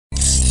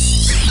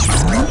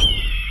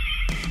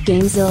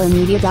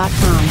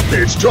GameZillaMedia.com.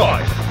 It's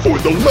time for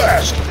the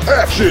Last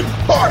Action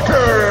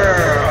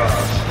Podcast!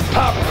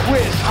 Pop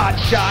quiz,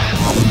 hotshot.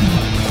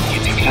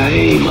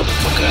 Yippee-ki-yay,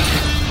 motherfucker.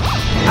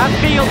 I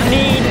feel the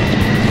need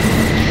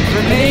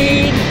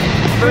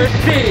for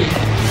speed.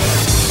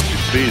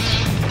 Speeds,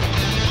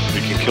 we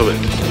can kill it.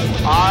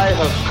 I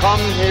have come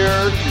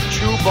here to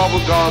chew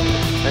bubblegum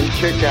and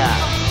kick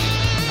ass.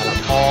 And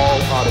I'm all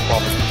out of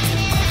bubblegum.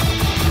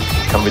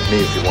 Come with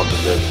me if you want to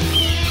live.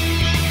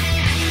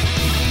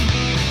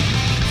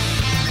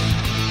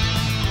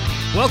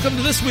 Welcome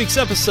to this week's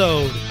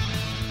episode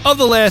of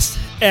the Last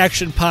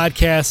Action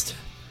Podcast.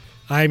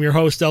 I'm your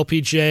host,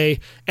 LPJ,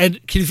 and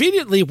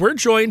conveniently, we're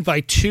joined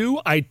by two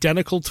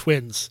identical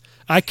twins.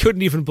 I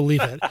couldn't even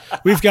believe it.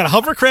 We've got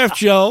Hovercraft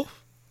Joe.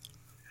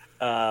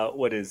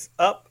 What is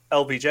up,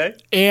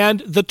 LPJ? And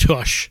the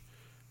Tush.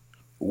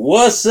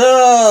 What's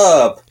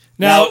up?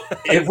 Now,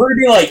 if we're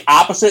gonna be like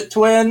opposite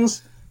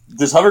twins,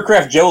 does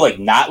Hovercraft Joe like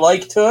not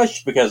like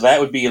Tush? Because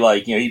that would be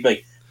like, you know, he'd be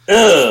like,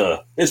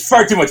 ugh, there's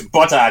far too much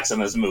buttocks in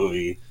this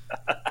movie.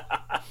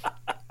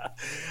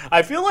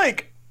 I feel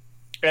like,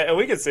 and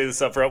we can say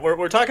this up front,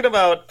 we're talking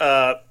about,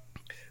 a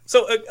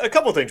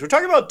couple things. We're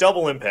talking about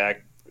Double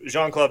Impact,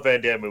 Jean-Claude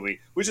Van Damme movie,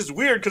 which is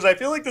weird because I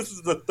feel like this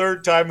is the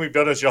third time we've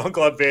done a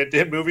Jean-Claude Van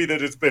Damme movie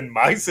that has been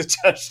my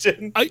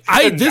suggestion.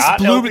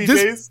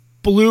 This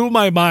blew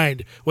my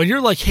mind. When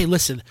you're like, hey,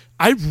 listen,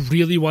 I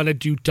really want to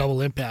do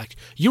Double Impact.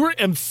 You were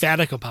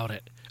emphatic about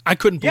it. I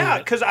couldn't believe it. Yeah,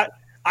 because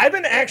I've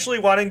been actually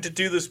wanting to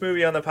do this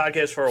movie on the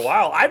podcast for a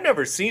while. I've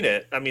never seen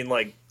it. I mean,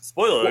 like,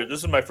 spoiler alert, this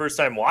is my first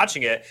time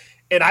watching it.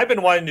 And I've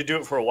been wanting to do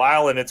it for a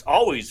while, and it's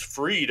always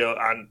free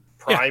on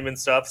Prime and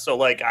stuff. So,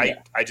 like,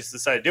 I just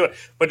decided to do it.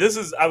 But this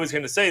is, I was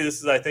going to say,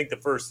 this is, I think, the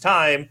first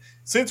time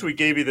since we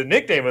gave you the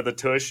nickname of the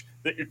Tush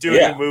that you're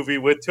doing a movie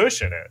with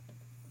Tush in it.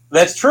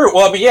 That's true.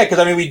 Well, but yeah, because,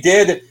 I mean,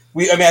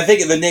 I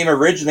think the name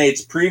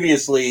originates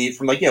previously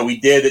from, like, you know, we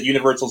did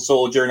Universal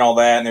Soldier and all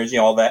that, and there's, you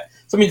know, all that.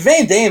 So, I mean,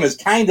 Van Damme is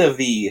kind of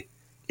the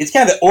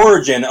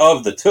origin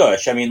of the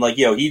Tush. I mean, like,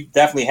 you know, he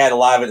definitely had a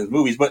lot of it in his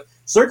movies. But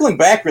circling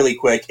back really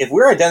quick, if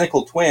we're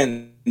identical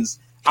twins,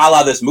 a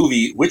la this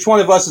movie, which one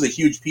of us is a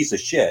huge piece of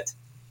shit?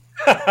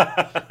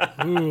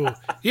 Ooh.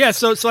 Yeah,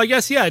 so I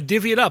guess,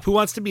 divvy it up. Who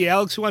wants to be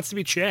Alex? Who wants to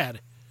be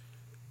Chad?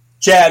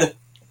 Chad.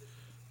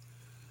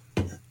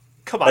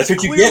 Come on. That's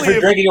what you get for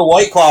drinking a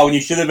White Claw when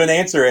you should have been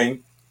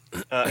answering.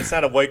 It's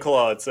not a White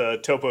Claw. It's a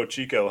Topo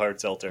Chico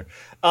hard seltzer.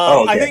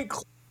 Okay.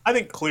 I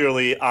think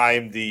clearly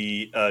I'm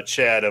the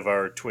Chad of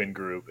our twin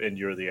group, and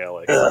you're the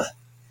Alex.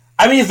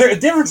 I mean, the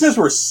differences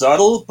were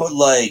subtle, but,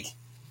 like,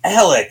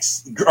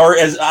 Alex, or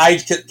as I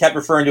kept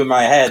referring to in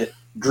my head,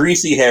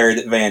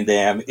 greasy-haired Van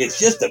Damme, it's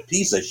just a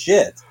piece of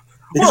shit.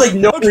 There's,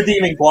 no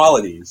redeeming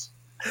qualities.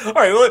 All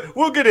right,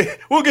 we'll get into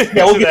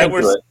that.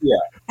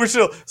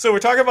 We're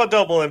talking about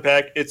Double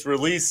Impact. It's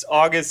released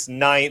August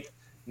 9th,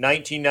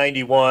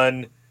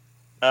 1991.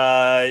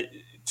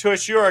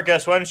 Tush, you're our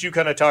guest. Why don't you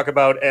kind of talk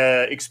about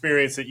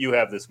experience that you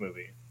have this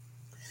movie?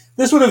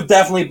 This would have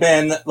definitely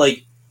been,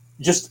 like,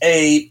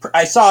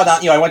 I saw it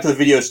on, I went to the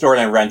video store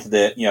and I rented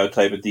it,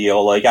 type of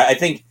deal. Like, I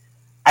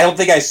don't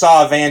think I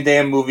saw a Van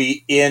Damme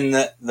movie in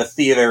the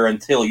theater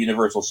until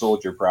Universal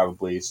Soldier,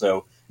 probably.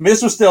 So, I mean,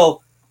 this was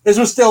still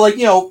like,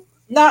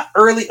 not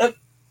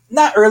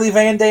early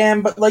Van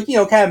Damme, but like,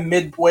 kind of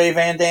midway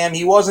Van Damme.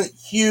 He wasn't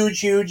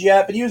huge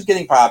yet, but he was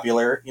getting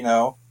popular,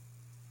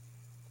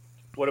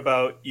 What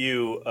about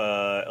you,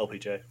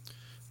 LPJ?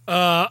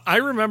 I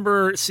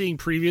remember seeing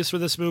previews for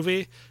this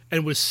movie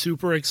and was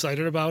super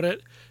excited about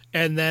it,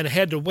 and then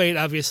had to wait,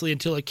 obviously,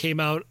 until it came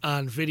out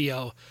on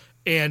video.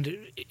 And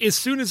as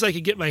soon as I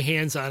could get my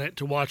hands on it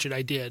to watch it,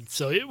 I did.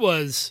 So it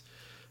was,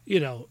 it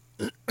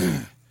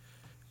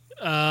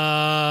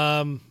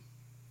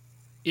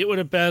would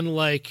have been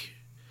like,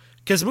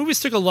 because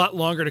movies took a lot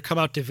longer to come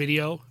out to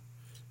video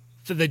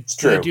than they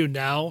do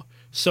now.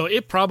 So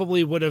it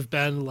probably would have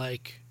been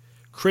like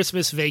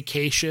Christmas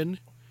Vacation.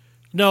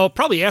 No,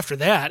 probably after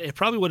that. It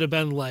probably would have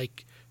been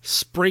like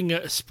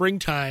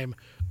springtime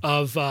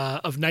of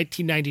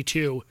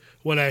 1992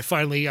 when I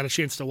finally got a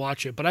chance to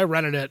watch it. But I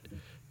rented it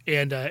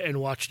and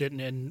watched it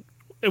and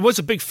was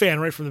a big fan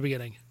right from the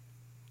beginning.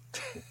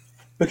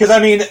 Because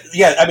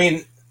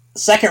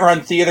second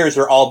run theaters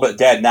are all but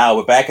dead now,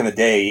 but back in the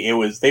day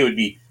they would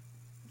be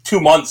 2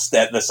 months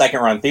that the second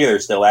run theater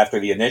still after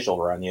the initial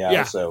run,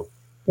 so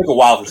it took a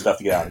while for stuff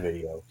to get on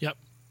video. Yep.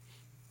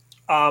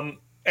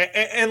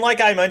 And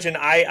like I mentioned,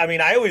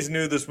 I always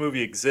knew this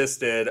movie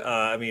existed.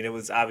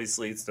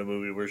 It's the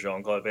movie where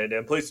Jean-Claude Van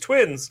Damme plays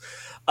twins,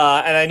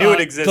 and I knew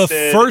it existed.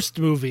 The first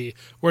movie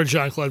where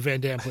Jean-Claude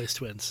Van Damme plays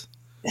twins.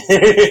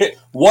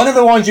 One of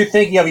the ones you're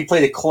thinking of, he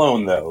played a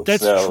clone, though.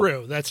 That's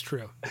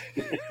true.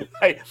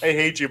 I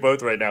hate you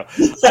both right now.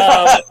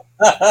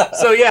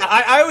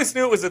 I always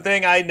knew it was a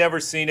thing. I'd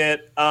never seen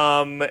it.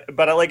 But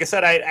like I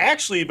said, I'd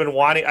actually been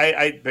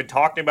I'd been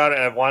talking about it,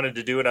 and I've wanted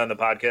to do it on the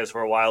podcast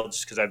for a while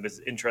just because I've been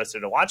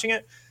interested in watching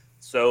it.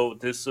 So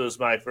this was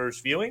my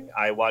first viewing.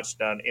 I watched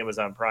it on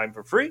Amazon Prime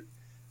for free.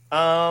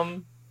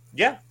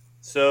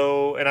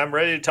 So, and I'm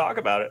ready to talk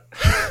about it.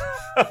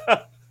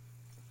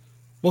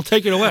 We'll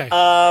take it away.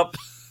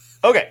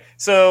 Okay,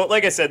 so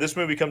like I said, this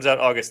movie comes out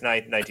August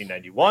 9th,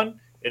 1991.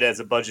 It has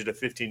a budget of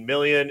 $15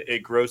 million.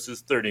 It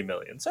grosses $30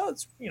 million, so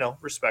it's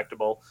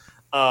respectable.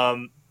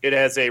 It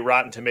has a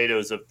Rotten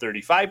Tomatoes of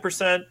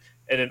 35%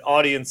 and an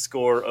audience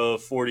score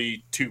of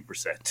 42%.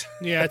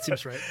 Yeah, that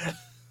seems right.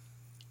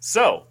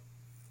 So,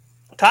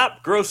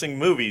 top grossing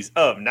movies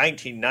of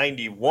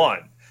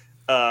 1991.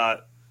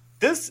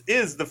 This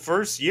is the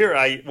first year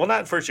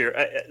not first year.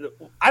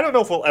 I don't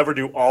know if we'll ever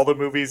do all the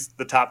movies,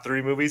 the top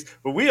 3 movies,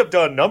 but we have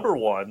done number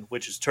 1,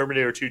 which is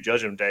Terminator 2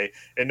 Judgment Day,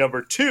 and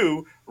number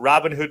 2,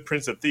 Robin Hood,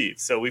 Prince of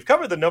Thieves. So we've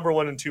covered the number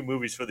 1 and 2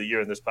 movies for the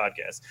year in this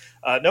podcast.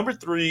 Number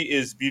 3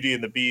 is Beauty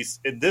and the Beast.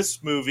 In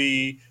this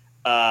movie,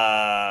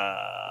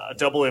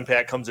 Double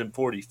Impact comes in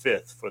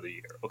 45th for the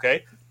year.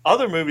 Okay.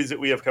 Other movies that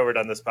we have covered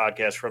on this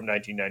podcast from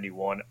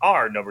 1991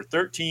 are number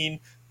 13,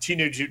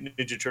 Teenage Mutant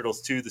Ninja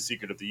Turtles 2, The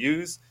Secret of the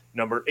Ooze,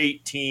 number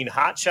 18,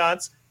 Hot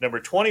Shots, number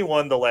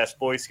 21, The Last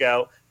Boy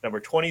Scout, number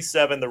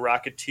 27, The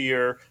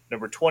Rocketeer,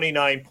 number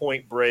 29,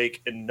 Point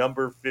Break, and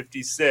number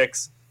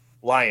 56,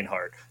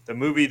 Lionheart, the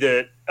movie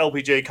that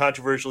LPJ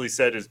controversially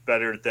said is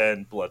better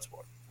than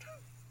Bloodsport.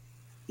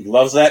 He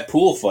loves that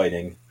pool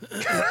fighting.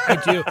 I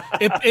do.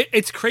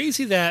 It's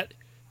crazy that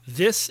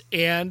this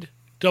and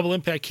Double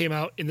Impact came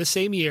out in the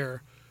same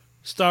year,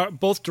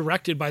 both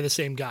directed by the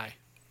same guy.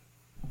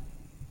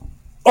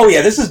 Oh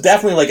yeah, this is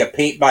definitely like a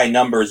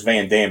paint-by-numbers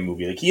Van Damme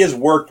movie. Like, he has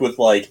worked with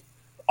like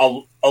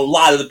a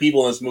lot of the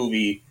people in this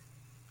movie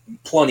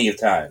plenty of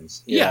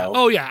times. You know?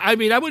 Oh yeah. I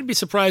mean, I wouldn't be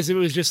surprised if it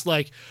was just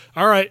like,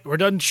 all right, we're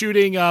done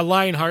shooting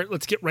Lionheart.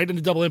 Let's get right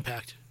into Double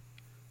Impact.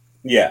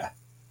 Yeah.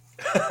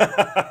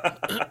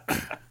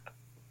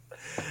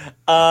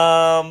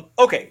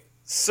 Okay.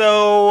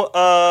 So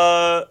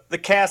the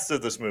cast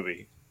of this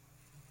movie: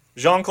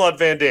 Jean-Claude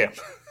Van Damme,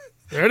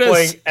 there it is,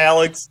 playing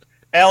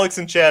Alex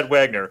and Chad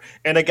Wagner,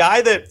 and a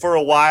guy that for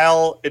a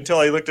while, until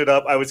I looked it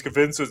up, I was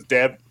convinced was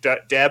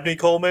Dabney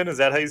Coleman. Is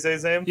that how you say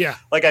his name? Yeah.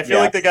 Like, I feel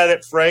like the guy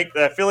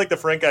I feel like the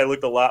Frank guy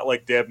looked a lot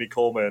like Dabney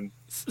Coleman.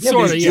 Yeah,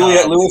 sort of,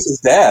 Juliette Lewis's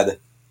dad.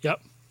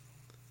 Yep.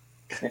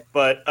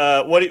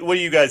 But what do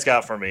you guys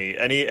got for me?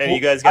 You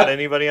guys got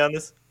anybody on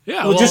this?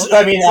 Yeah. Well,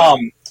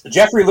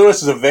 Jeffrey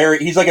Lewis is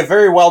he's like a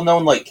very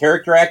well-known like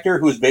character actor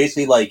who's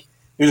basically like,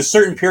 there's a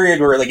certain period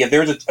where like if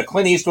there's a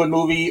Clint Eastwood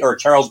movie or a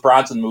Charles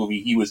Bronson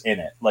movie, he was in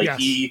it. Like, yes.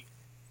 he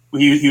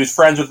was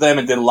friends with them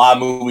and did a lot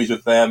of movies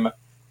with them.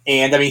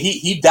 And I mean,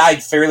 he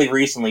died fairly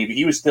recently, but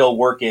he was still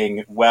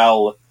working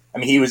well. I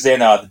mean, he was in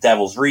The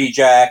Devil's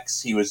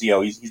Rejects. He was,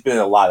 he's been in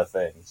a lot of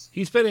things.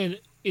 He's been in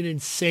an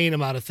insane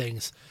amount of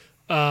things.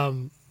 Yeah,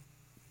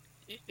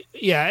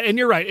 and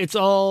you're right. It's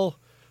all,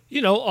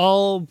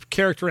 all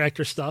character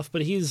actor stuff,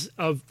 but he's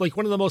like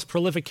one of the most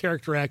prolific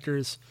character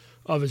actors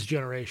of his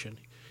generation.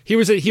 He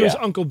was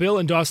Uncle Bill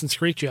in Dawson's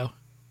Creek, Joe.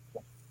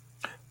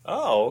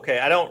 Oh, okay.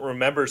 I don't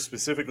remember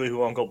specifically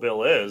who Uncle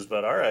Bill is,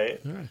 but all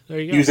right. All right, there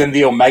you go. He was in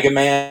The Omega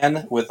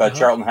Man with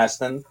Charlton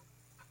Heston.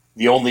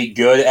 The only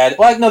good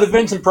the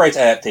Vincent Price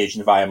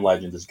adaptation of I Am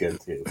Legend is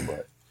good too.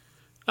 But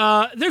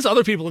there's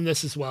other people in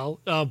this as well.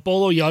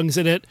 Bolo Young's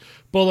in it.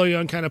 Bolo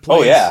Young kind of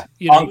plays. Oh yeah,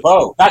 Kong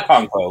Po, not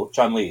Kong Po,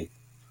 Chun Li.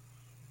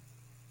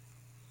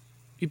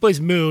 He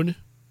plays Moon.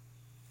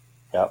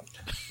 Yep.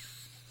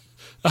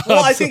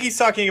 Well, I think he's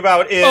talking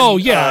about in. Oh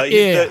yeah,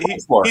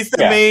 he's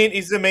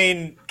the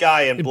main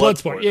guy in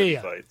Bloodsport.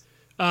 Yeah.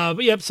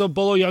 But yep. So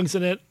Bolo Young's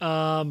in it.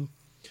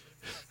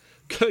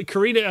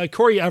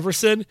 Corey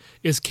Everson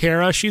is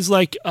Kara. She's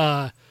like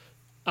Alan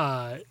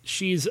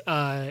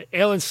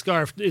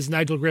Scarf is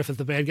Nigel Griffith,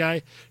 the bad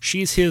guy.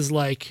 She's his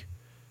like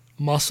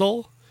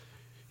muscle.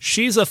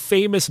 She's a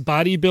famous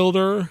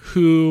bodybuilder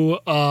who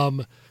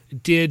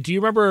do you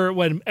remember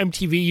when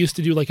MTV used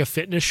to do like a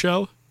fitness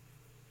show?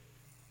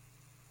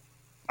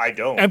 I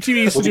don't. MTV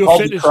used to do a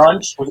fitness show.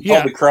 Was it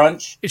called The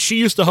Crunch? She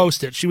used to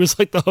host it. She was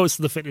like the host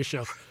of the fitness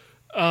show.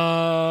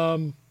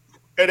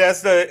 It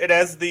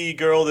has the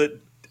girl that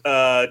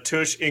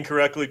Tush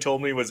incorrectly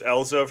told me was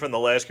Elsa from The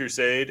Last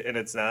Crusade, and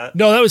it's not.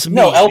 No, that was me.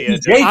 No,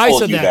 LPJ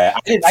told you that.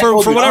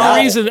 For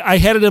whatever reason, I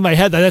had it in my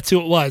head that that's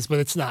who it was, but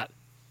it's not.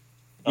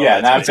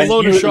 Yeah, it's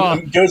Lona Shaw.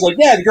 Joe's like,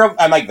 yeah, the girl.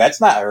 I'm like,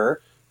 that's not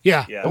her.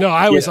 Yeah. No,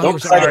 I was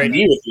 100% right.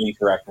 Me with the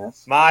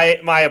incorrectness.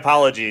 My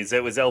apologies.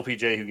 It was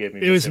LPJ who gave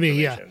me. It was me.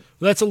 Yeah,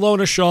 that's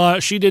Lona Shaw.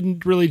 She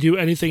didn't really do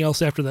anything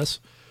else after this.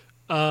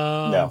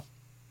 No.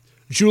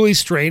 Julie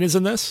Strain is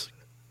in this.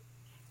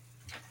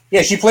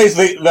 Yeah, she plays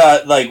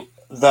the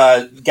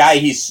guy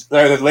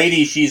the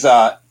lady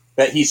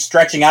that he's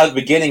stretching out at the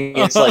beginning.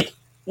 It's like,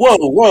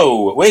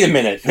 whoa, wait a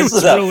minute. This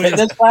is a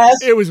fitness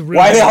class? It was really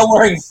Why are they all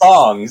wearing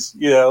thongs,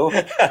 Yeah,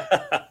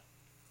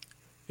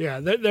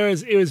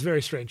 it was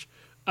very strange.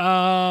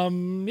 Yeah,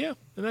 and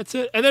that's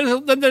it. And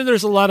then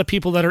there's a lot of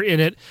people that are in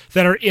it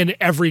that are in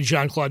every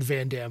Jean-Claude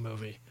Van Damme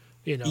movie.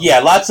 Yeah,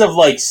 lots of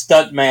like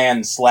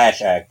stuntman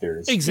 /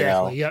 actors.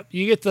 Exactly. Yep.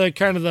 You get the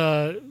kind of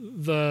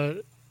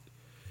the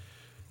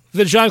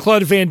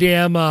Jean-Claude Van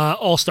Damme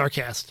all-star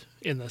cast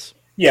in this.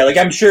 Yeah, like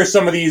I'm sure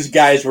some of these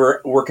guys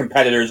were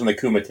competitors in the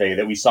Kumite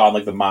that we saw in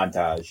like the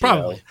montage.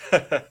 Probably.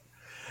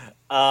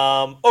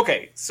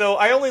 Okay, so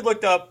I only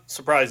looked up,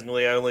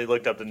 surprisingly,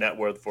 the net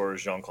worth for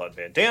Jean-Claude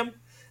Van Damme.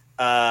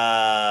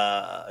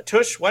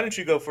 Tush, why don't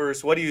you go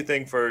first? What do you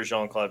think for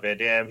Jean-Claude Van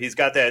Damme? He's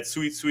got that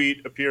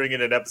sweet appearing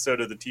in an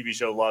episode of the TV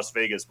show Las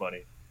Vegas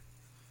money.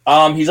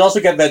 He's also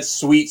got that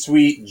sweet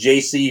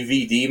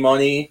JCVD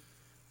money.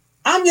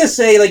 I'm gonna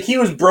say like he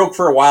was broke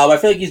for a while, but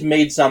I feel like he's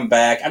made some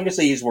back. I'm gonna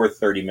say he's worth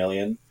 $30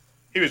 million.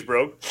 He was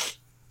broke.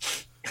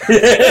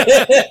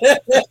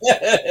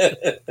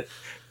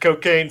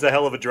 Cocaine's a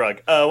hell of a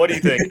drug. What do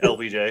you think,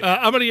 LBJ?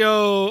 I'm going to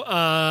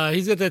go,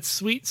 he's got that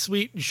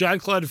sweet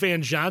Jean-Claude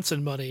Van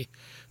Johnson money.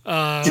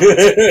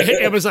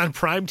 Amazon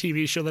Prime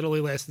TV show that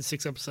only lasted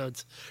 6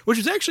 episodes, which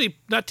is actually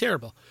not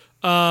terrible.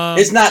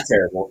 It's not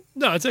terrible.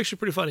 No, it's actually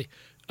pretty funny.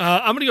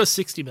 I'm going to go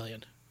 $60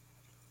 million.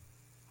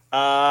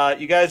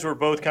 You guys were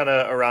both kind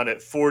of around at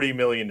 $40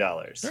 million.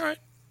 All right.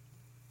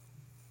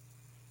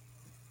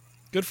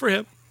 Good for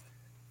him.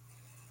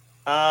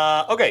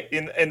 Okay,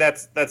 and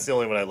that's the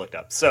only one I looked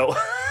up. So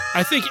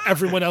I think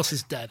everyone else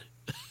is dead.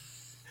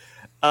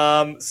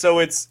 So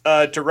it's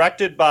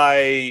directed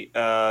by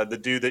the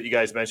dude that you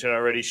guys mentioned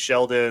already,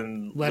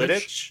 Sheldon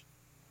Littich.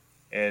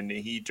 And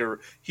he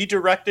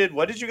directed,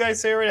 what did you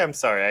guys say already? I'm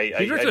sorry.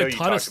 He directed I know a you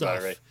ton talked of stuff.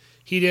 about it, right?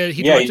 He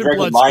directed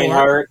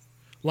Bloodsport.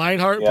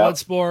 Lionheart, yeah.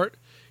 Bloodsport.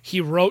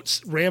 He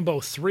wrote Rambo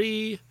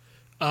 3.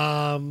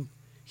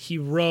 He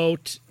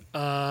wrote,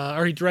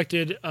 he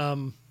directed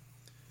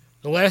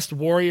The Last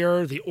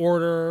Warrior, The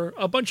Order,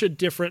 a bunch of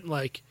different,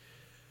 like,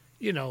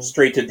 you know,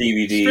 straight to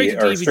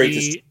DVD or straight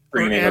to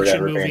streaming or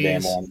whatever movies.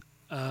 Van Damme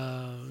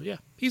one. Yeah,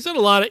 he's done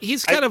a lot of.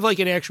 He's kind of like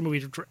an action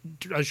movie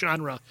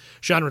genre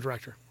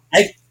director.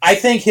 I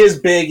think his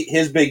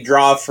big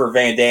draw for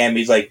Van Damme,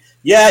 he's like,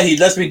 yeah, he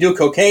lets me do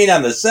cocaine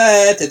on the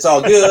set. It's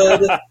all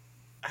good.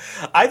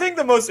 I think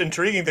the most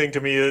intriguing thing to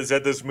me is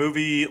that this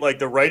movie, like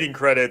the writing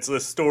credits, the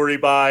story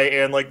by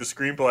and like the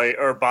screenplay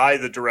are by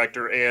the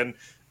director and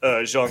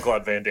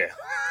Jean-Claude Van Damme.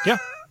 Yeah.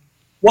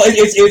 Well,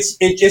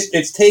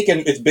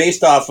 it's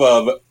based off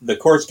of the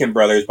Corsican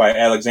Brothers by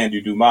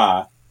Alexandre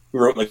Dumas, who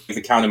wrote like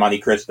The Count of Monte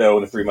Cristo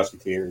and The Three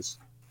Musketeers.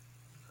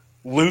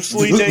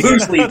 Loosely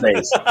based.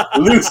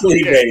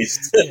 Loosely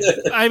based.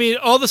 I mean,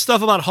 all the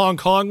stuff about Hong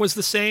Kong was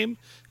the same,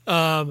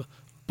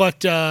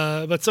 but some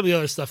of the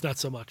other stuff not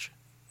so much.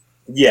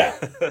 Yeah.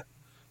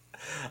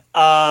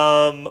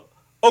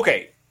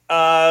 Okay.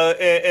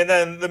 And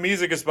then the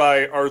music is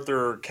by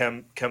Arthur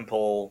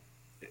Kempel.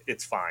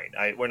 It's fine.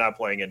 We're not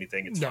playing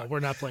anything. It's fine. We're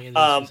not playing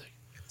any music.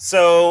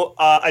 So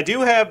I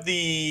do have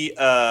the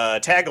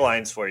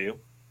taglines for you.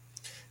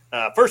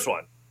 First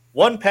one: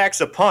 1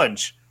 packs a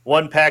punch,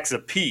 1 packs a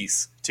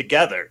piece.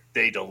 Together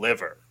they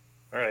deliver.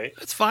 All right,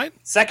 that's fine.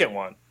 Second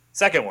one: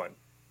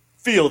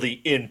 feel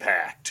the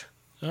impact.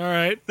 All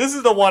right. This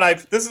is the one I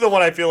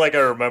feel like I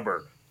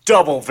remember.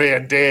 Double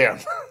Van Damme.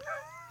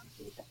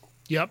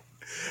 Yep.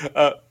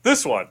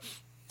 This one: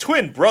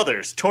 twin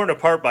brothers torn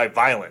apart by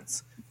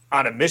violence.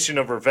 On a mission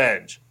of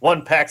revenge.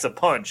 1 packs a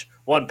punch,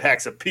 1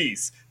 packs a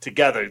piece.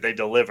 Together they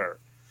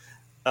deliver.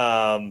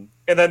 And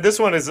then this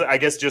one is, I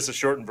guess, just a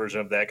shortened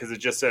version of that because it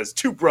just says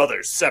 2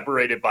 brothers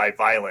separated by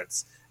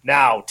violence,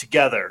 now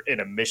together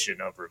in a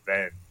mission of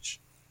revenge.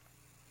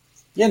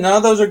 Yeah, none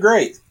of those are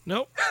great.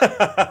 Nope.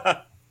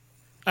 I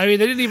mean,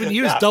 they didn't even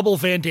use double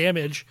Van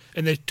Damage,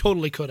 and they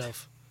totally could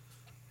have.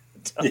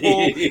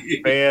 Double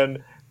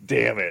Van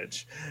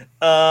Damage.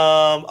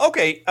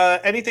 Okay.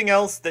 Anything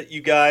else that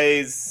you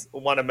guys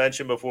want to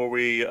mention before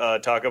we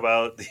talk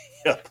about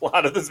the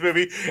plot of this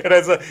movie? And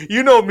as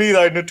you know me,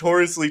 I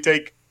notoriously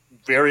take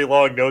very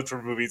long notes for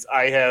movies.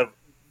 I have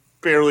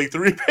barely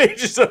 3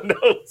 pages of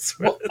notes.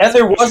 And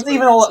there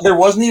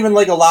wasn't even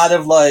like a lot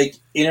of like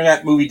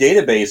Internet Movie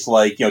Database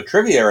like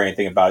trivia or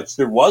anything about it.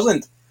 So there was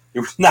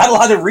not a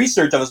lot of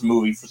research on this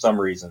movie for some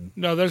reason.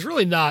 No, there's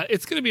really not.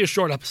 It's going to be a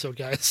short episode,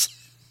 guys.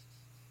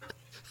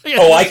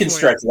 I can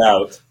stretch it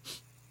out.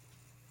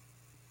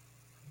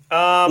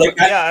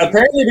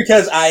 Apparently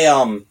because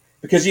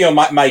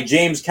my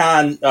James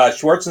Caan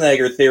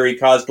Schwarzenegger theory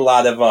caused a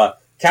lot of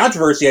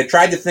controversy. I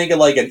tried to think of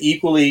like an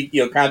equally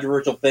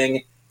controversial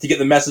thing to get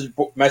the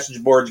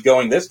message boards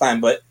going this time,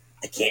 but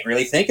I can't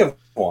really think of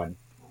one.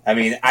 I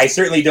mean, I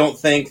certainly don't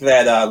think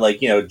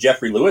that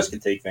Jeffrey Lewis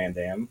could take Van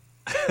Damme.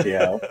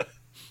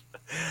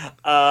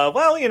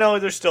 Well,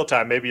 there's still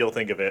time. Maybe you'll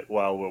think of it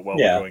while we're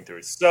going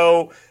through.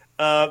 So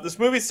this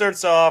movie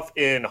starts off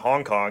in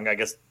Hong Kong. I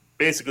guess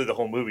basically the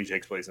whole movie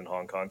takes place in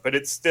Hong Kong, but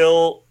it's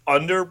still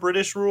under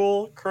British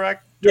rule,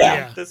 correct?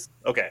 Yeah.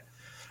 Okay.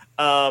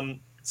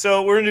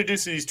 So we're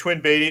introduced to these twin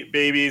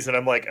babies, and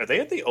I'm like, are they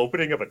at the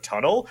opening of a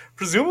tunnel?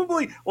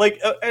 Presumably,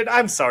 and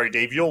I'm sorry,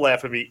 Dave, you'll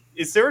laugh at me.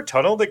 Is there a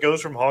tunnel that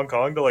goes from Hong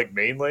Kong to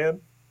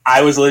mainland?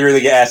 I was literally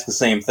going to ask the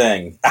same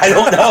thing. I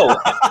don't know.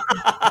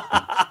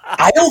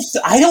 I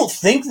don't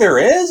think there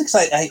is.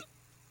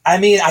 I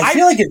mean, I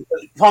feel like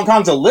Hong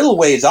Kong's a little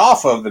ways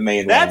off of the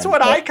mainland. That's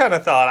what I kind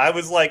of thought. I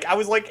was like,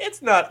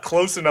 it's not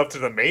close enough to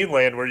the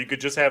mainland where you could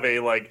just have a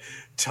like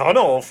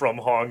tunnel from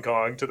Hong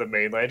Kong to the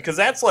mainland, because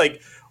that's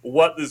like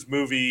what this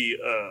movie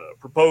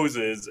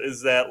proposes,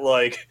 is that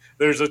like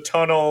there's a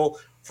tunnel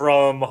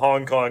from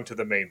Hong Kong to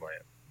the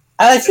mainland.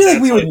 I feel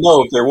like we would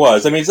know if there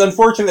was. I mean, it's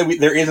unfortunate that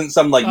there isn't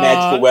some like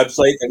magical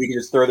website that we can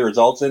just throw the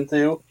results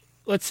into.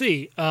 Let's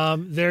see.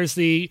 There's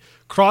the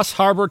Cross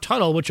Harbor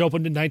Tunnel, which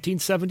opened in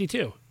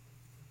 1972.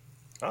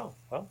 Oh,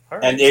 well, all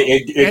right. And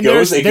it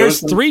goes.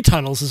 There's 3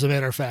 tunnels, as a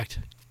matter of fact.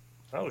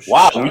 Oh, shit.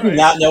 Wow, we do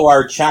not know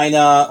our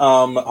China,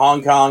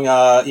 Hong Kong,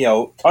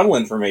 tunnel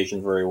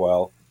information very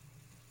well.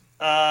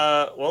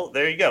 Well,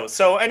 there you go.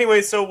 So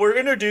anyway, so we're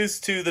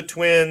introduced to the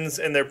twins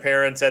and their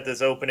parents at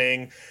this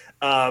opening.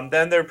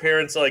 Then their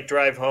parents like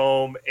drive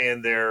home,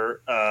 and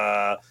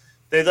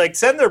they like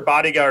send their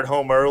bodyguard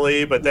home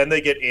early, but then they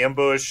get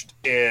ambushed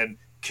and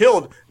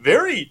killed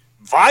very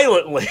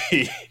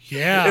violently.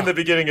 Yeah. In the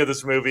beginning of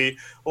this movie,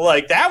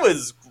 like that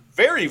was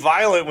very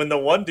violent when the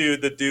one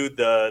dude,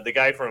 the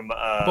guy from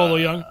Bolo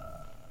Young.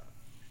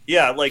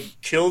 Yeah, like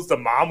kills the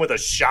mom with a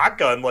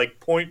shotgun, like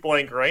point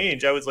blank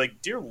range. I was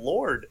like, dear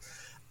Lord.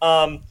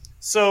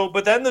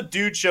 But then the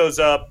dude shows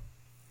up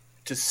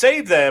to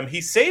save them.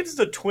 He saves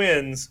the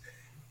twins.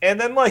 And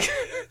then, like,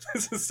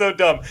 this is so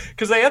dumb,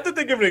 because they have to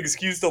think of an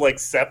excuse to, like,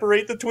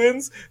 separate the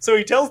twins. So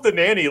he tells the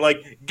nanny,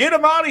 like, get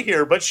them out of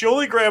here. But she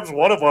only grabs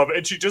one of them,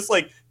 and she just,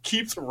 like,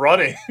 keeps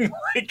running.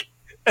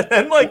 And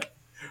then, like,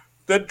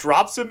 then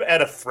drops him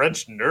at a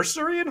French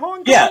nursery in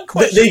Hong Kong? Yeah,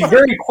 they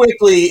very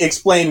quickly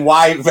explain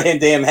why Van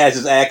Damme has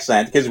his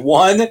accent, because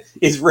one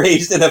is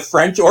raised in a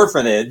French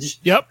orphanage.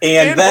 Yep.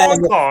 And in then,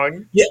 Hong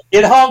Kong. Yeah,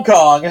 in Hong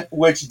Kong,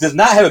 which does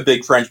not have a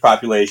big French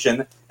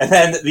population. And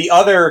then the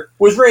other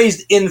was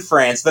raised in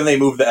France, then they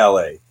moved to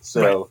LA.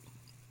 So...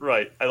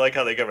 Right. I like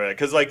how they cover that.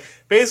 Because, like,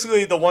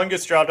 basically the one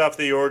gets dropped off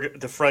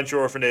the French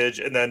orphanage,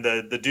 and then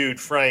the dude,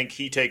 Frank,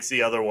 he takes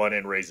the other one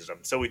and raises him.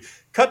 So we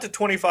cut to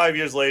 25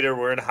 years later.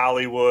 We're in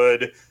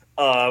Hollywood.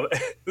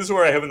 This is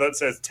where I have that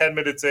says 10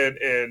 minutes in,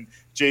 and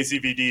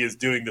JCVD is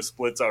doing the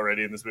splits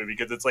already in this movie,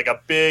 because it's like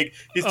a big,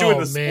 he's doing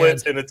the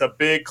splits, and it's a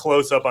big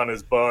close-up on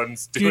his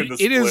buns doing the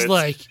splits. It is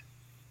like,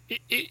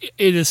 it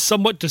is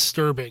somewhat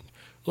disturbing.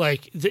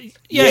 Like,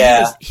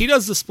 he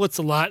does the splits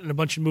a lot in a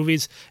bunch of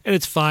movies, and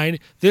it's fine.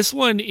 This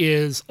one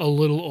is a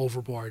little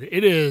overboard.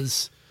 It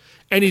is,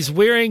 and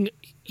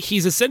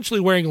he's essentially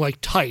wearing like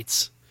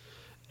tights.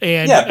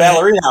 And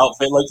ballerina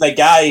outfit, like that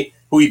guy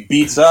who he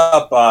beats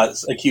up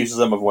accuses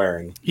him of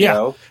wearing. You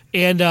know?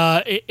 And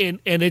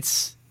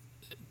it's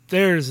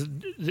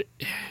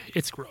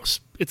gross.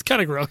 It's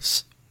kind of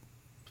gross.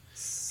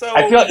 So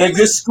I feel like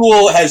this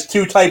school has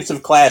 2 types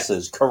of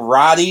classes: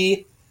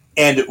 karate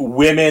and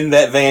women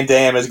that Van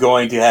Damme is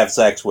going to have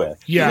sex with.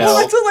 Yeah. You know?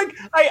 Well, so like,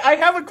 I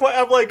have a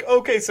question. I'm like,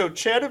 okay, so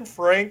Chad and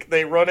Frank,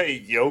 they run a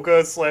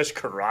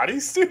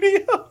yoga/karate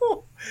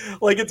studio?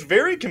 Like, it's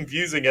very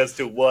confusing as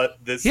to what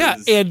this is. Yeah,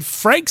 and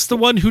Frank's the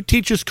one who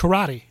teaches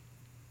karate.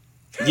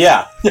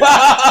 Yeah.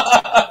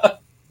 Yeah.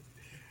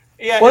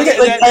 Well,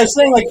 like I was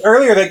saying, like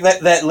earlier,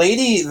 like that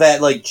lady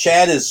that like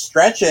Chad is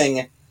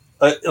stretching,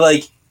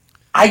 like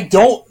I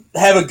don't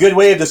have a good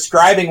way of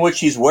describing what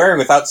she's wearing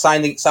without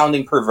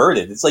sounding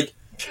perverted. It's like,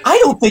 I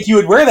don't think you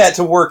would wear that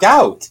to work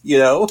out, you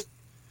know?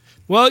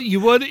 Well, you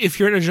would if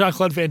you're in a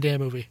Jean-Claude Van Damme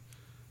movie.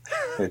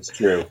 It's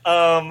true.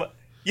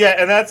 Yeah,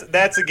 and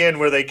that's again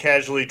where they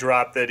casually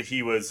drop that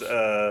he was,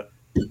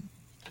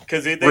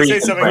 because they say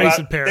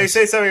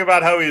something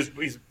about how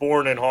he's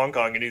born in Hong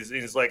Kong, and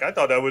he's like, I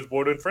thought I was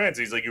born in France.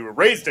 He's like, you were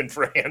raised in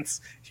France,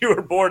 you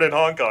were born in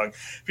Hong Kong,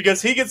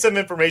 because he gets some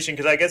information,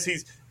 because I guess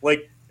he's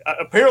like,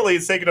 apparently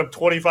it's taken him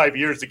 25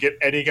 years to get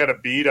any kind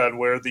of beat on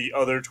where the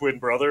other twin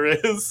brother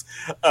is,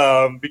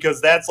 because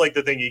that's like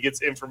the thing. He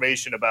gets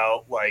information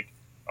about, like,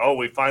 oh,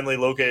 we finally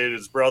located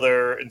his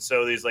brother, and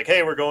so he's like,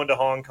 hey, we're going to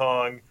Hong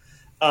Kong.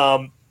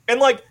 And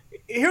like,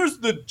 here's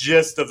the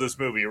gist of this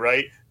movie,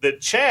 right?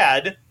 That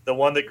Chad, the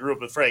one that grew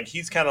up with Frank,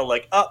 he's kind of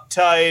like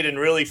uptight and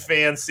really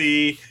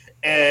fancy,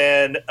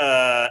 and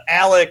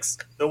Alex,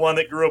 the one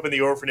that grew up in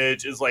the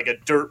orphanage, is like a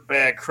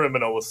dirtbag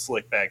criminal with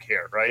slick back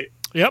hair, right?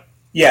 Yep.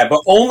 Yeah,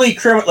 but only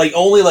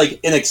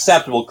an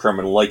acceptable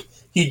criminal. Like,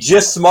 he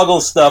just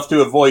smuggles stuff to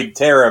avoid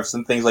tariffs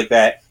and things like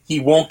that. He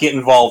won't get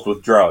involved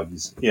with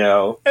drugs, you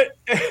know?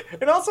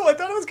 And also, I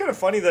thought it was kind of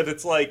funny that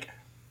it's like,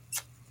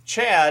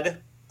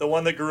 Chad, the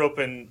one that grew up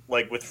in,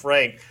 like, with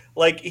Frank,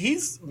 like,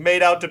 he's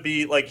made out to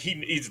be, like,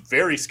 he's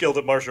very skilled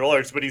at martial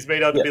arts, but he's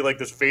made out to be, like,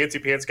 this fancy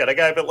pants kind of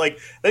guy. But, like,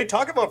 they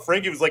talk about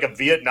Frank, he was, like, a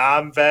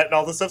Vietnam vet and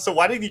all this stuff. So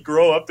why did he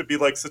grow up to be,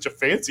 like, such a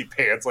fancy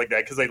pants like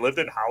that? Because they lived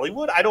in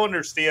Hollywood? I don't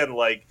understand,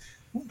 like,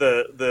 he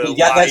got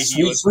that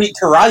sweet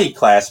karate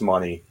class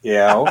money, you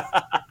know?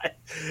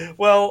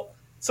 Well,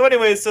 so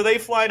anyways, so they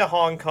fly to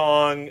Hong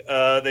Kong.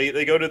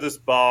 They go to this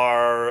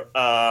bar.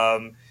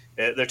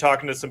 They're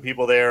talking to some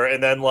people there,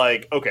 and then,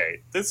 like,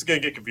 okay, this is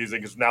going to get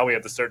confusing because now we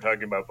have to start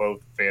talking about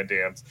both Van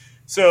Dammes.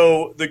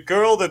 So the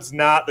girl that's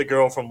not the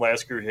girl from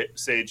Last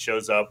Crusade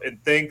shows up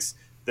and thinks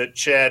that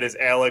Chad is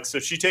Alex. So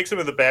she takes him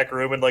in the back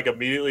room and like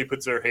immediately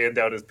puts her hand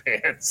down his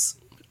pants.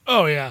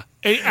 Oh yeah,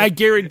 I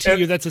guarantee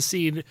you that's a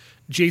scene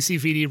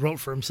JCVD wrote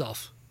for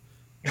himself.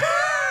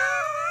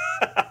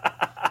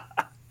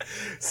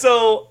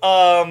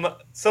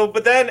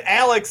 But then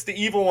Alex, the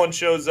evil one,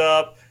 shows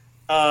up,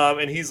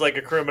 and he's like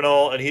a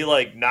criminal, and he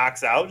like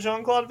knocks out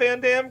Jean-Claude Van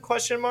Damme? ?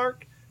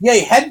 Yeah,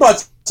 he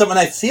headbutts him, and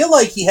I feel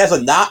like he has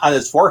a knot on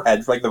his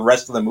forehead for like the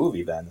rest of the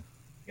movie. Then.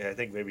 Yeah, I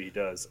think maybe he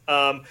does.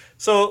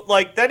 So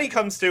like then he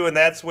comes to, and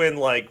that's when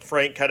like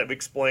Frank kind of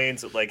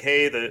explains that like,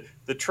 hey, the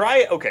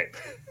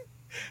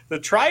the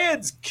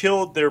Triads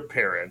killed their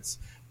parents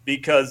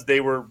because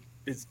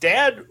his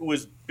dad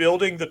was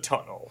building the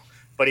tunnel,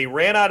 but he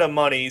ran out of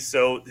money,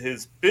 so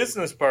his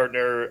business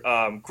partner,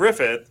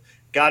 Griffith,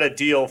 got a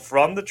deal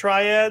from the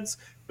Triads,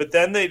 but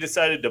then they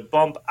decided to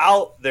bump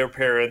out their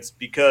parents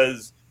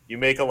because you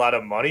make a lot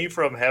of money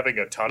from having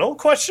a tunnel? ?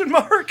 I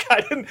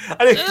didn't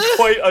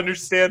quite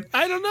understand.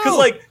 I don't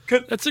know.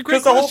 That's a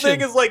great question. Because the whole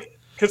thing is like,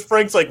 because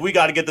Frank's like, we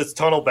got to get this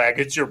tunnel back.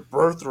 It's your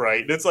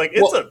birthright. And it's like,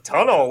 it's a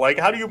tunnel. Like,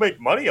 how do you make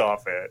money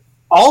off it?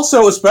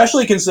 Also,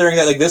 especially considering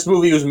that like this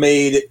movie was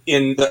made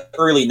in the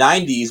early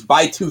 90s,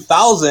 by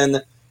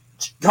 2000,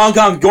 Hong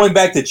Kong going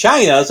back to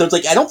China, so it's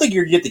like, I don't think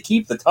you get to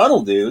keep the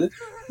tunnel, dude.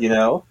 You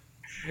know?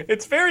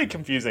 It's very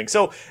confusing.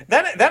 So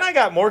then I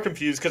got more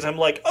confused because I'm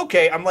like,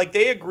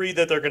 they agree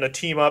that they're going to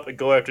team up and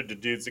go after the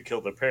dudes that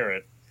killed their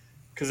parent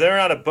because they're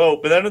on a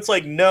boat. But then it's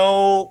like,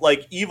 no,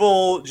 like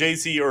evil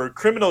JC or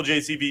criminal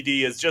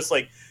JCVD is just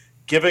like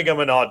giving them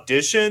an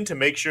audition to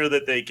make sure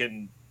that they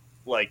can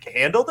like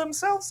handle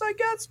themselves, I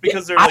guess,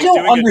 because they're. Like, I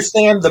don't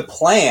understand the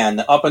plan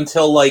up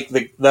until like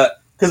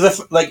up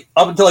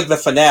until like the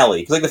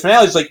finale, because like the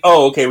finale is like,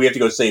 oh, okay, we have to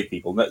go save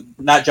people.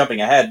 Not jumping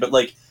ahead, but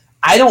like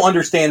I don't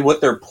understand what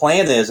their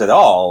plan is at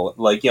all.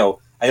 Like, you know,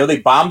 I know they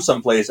bombed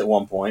someplace at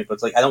one point, but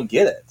it's like I don't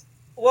get it.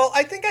 Well,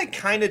 I think I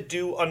kind of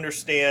do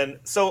understand.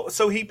 So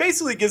he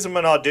basically gives them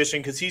an audition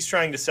because he's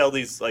trying to sell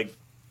these like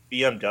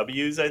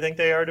BMWs, I think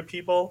they are, to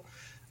people.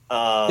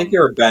 I think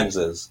they're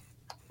Benzes.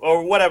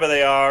 Or whatever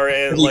they are,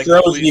 and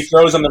he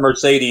throws them the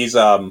Mercedes,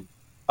 hood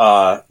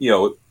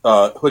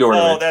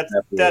ornament. Oh,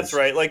 that's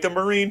right. Like the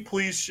Marine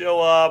police show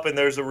up, and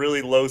there's a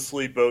really low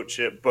speed boat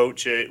chase,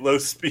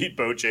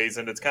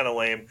 and it's kind of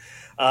lame.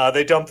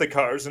 They dump the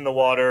cars in the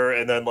water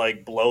and then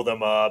like blow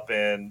them up,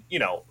 and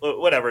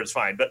whatever, it's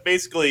fine. But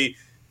basically,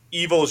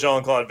 evil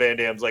Jean-Claude Van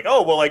Damme's like,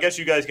 oh well, I guess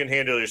you guys can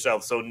handle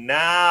yourself. So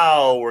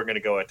now we're gonna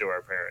go after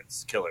our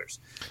parents, killers.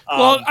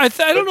 Well, I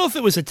don't know if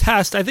it was a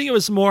test. I think it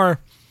was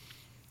more.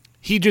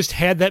 He just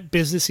had that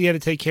business he had to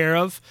take care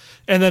of,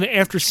 and then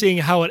after seeing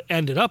how it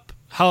ended up,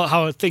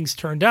 how things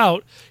turned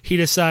out, he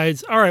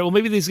decides, all right, well,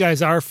 maybe these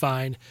guys are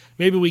fine.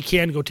 Maybe we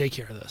can go take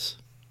care of this.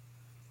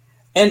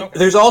 And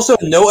there's also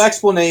no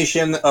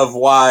explanation of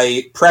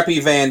why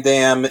Preppy Van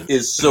Damme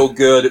is so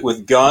good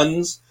with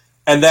guns,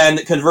 and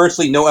then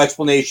conversely, no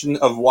explanation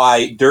of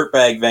why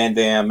Dirtbag Van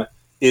Damme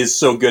is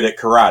so good at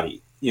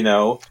karate, you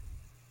know?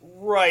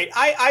 Right.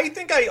 I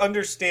think I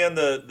understand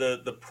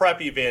the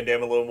Preppy Van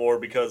Damme a little more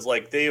because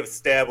like they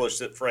established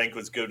that Frank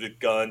was good at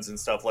guns and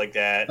stuff like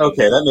that.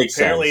 Okay, that makes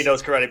apparently sense. He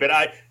knows karate,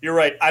 but you're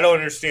right. I don't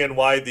understand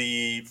why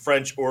the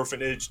French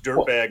orphanage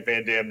dirtbag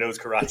Van Damme knows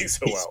karate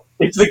so well.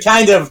 It's the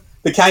kind of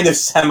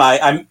semi.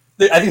 I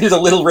think there's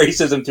a little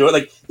racism to it.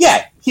 Like,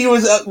 yeah, he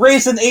was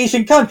raised in an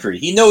Asian country.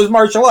 He knows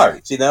martial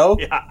arts. You know.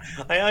 Yeah,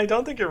 I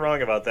don't think you're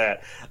wrong about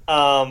that.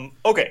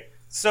 Okay,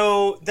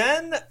 so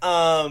then.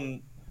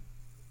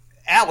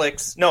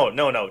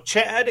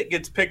 Chad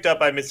gets picked up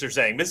by Mr.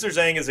 Zhang. Mr.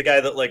 Zhang is the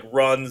guy that like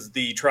runs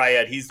the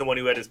Triad. He's the one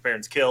who had his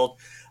parents killed.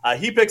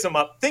 He picks him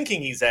up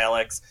thinking he's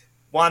Alex,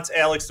 wants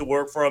Alex to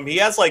work for him. He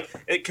has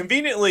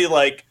conveniently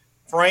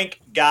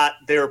Frank got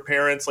their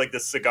parents like the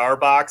cigar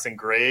box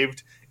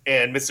engraved,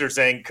 and Mr.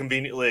 Zhang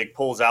conveniently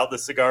pulls out the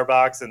cigar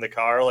box in the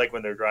car like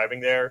when they're driving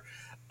there.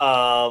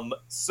 But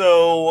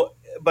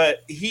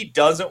he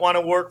doesn't want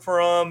to work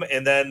for him,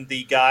 and then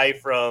the guy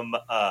from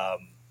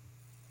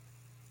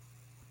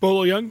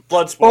Bolo Young?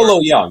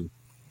 Bloodsport.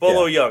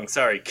 Bolo Young,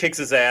 sorry. Kicks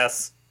his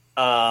ass,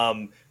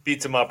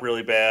 beats him up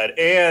really bad,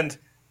 and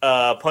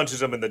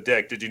punches him in the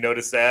dick. Did you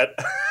notice that?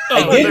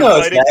 I did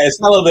notice that.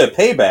 It's a little bit of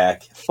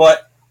payback.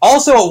 But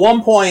also at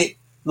one point,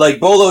 like,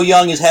 Bolo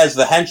Young has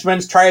the henchmen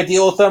try to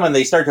deal with him, and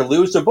they start to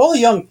lose. So Bolo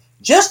Young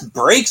just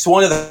breaks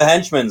one of the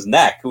henchmen's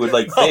neck who would,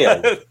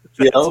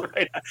 fail.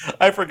 Right.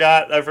 I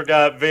forgot.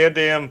 Van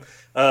Damme,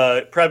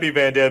 Preppy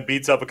Van Damme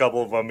beats up a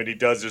couple of them, and he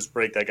does just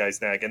break that guy's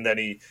neck, and then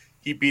he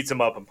beats him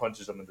up and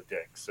punches him in the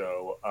dick.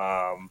 So,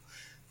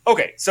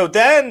 okay. So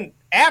then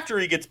after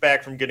he gets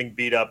back from getting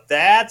beat up,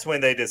 that's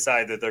when they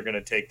decide that they're going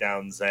to take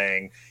down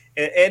Zhang.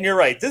 And you're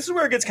right. This is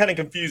where it gets kind of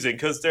confusing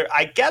because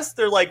I guess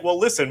they're like, well,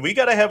 listen, we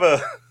got to have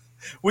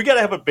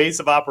a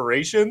base of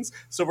operations.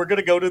 So we're going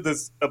to go to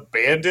this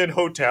abandoned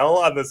hotel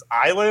on this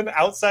island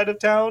outside of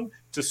town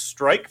to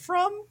strike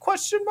from ?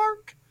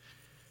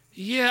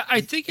 Yeah,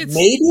 I think it's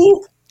maybe.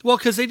 Well,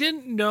 because they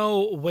didn't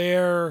know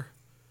where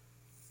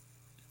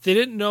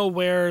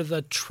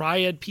the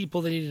Triad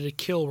people they needed to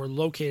kill were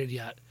located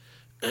yet.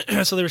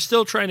 So they were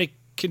still trying to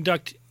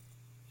conduct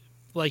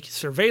like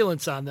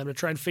surveillance on them to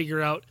try and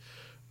figure out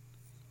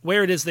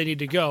where it is they need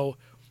to go,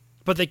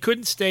 but they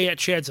couldn't stay at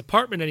Chad's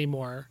apartment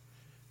anymore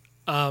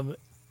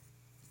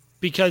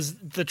because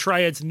the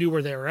triads knew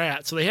where they were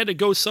at. So they had to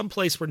go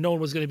someplace where no one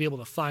was going to be able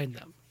to find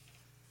them.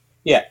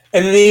 Yeah,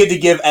 and then they had to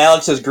give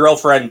Alex's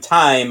girlfriend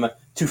time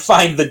to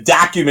find the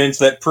documents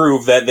that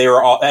prove that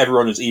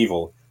everyone was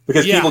evil,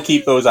 because people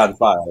keep those on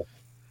file.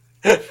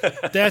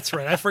 That's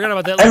right. I forgot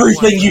about that.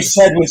 Everything you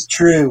said was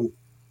true.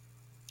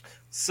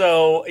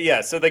 So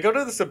they go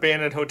to this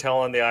abandoned hotel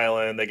on the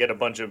island. They get a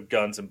bunch of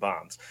guns and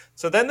bombs.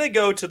 So then they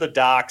go to the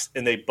docks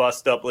and they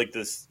bust up like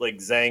this, like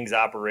Zhang's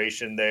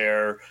operation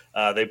there.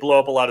 They blow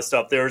up a lot of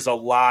stuff. There's a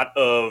lot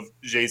of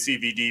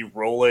JCVD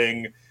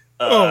rolling,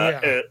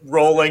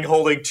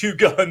 holding two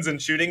guns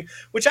and shooting,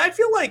 which I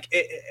feel like,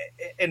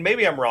 and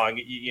maybe I'm wrong.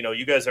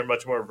 You guys are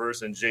much more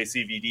versed in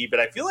JCVD, but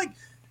I feel like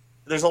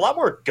there's a lot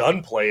more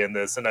gunplay in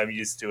this than I'm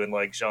used to in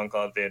like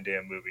Jean-Claude Van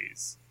Damme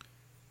movies.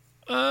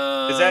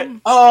 Is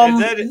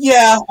that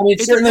yeah? I mean,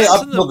 certainly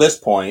up until this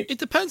point, it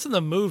depends on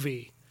the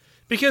movie,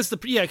 because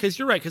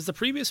you're right. Because the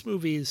previous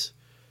movies,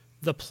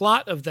 the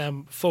plot of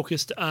them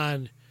focused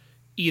on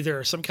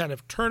either some kind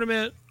of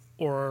tournament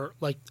or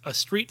like a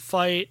street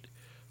fight,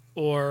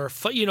 or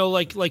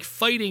like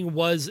fighting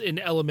was an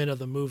element of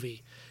the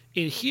movie.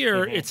 In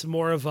here, it's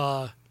more of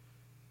a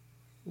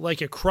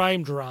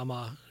crime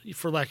drama,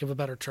 for lack of a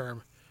better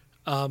term.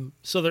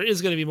 So there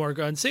is going to be more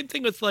guns. Same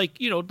thing with like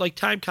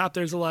Time Cop.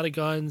 There's a lot of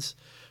guns.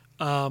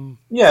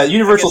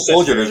 Universal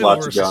Soldier. There's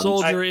lots of guns.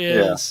 Soldier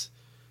is.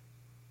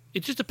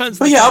 It just depends.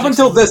 But up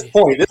until this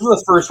point, this is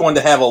the first one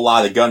to have a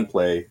lot of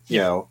gunplay.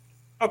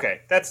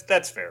 Okay,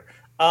 that's fair.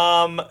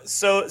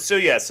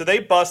 So they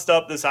bust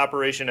up this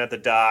operation at the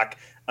dock,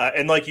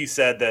 and like you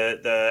said,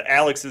 the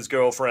Alex's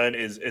girlfriend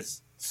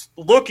is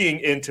looking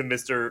into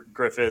Mr.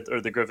 Griffith,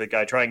 or the Griffith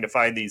guy, trying to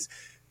find these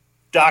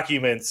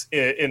documents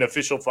in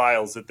official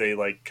files that they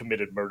like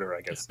committed murder,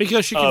 I guess,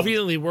 because she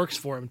conveniently works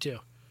for him too.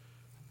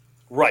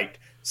 Right.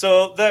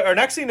 So our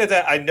next scene is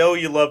that I know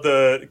you love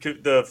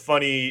the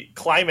funny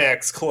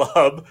Climax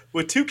Club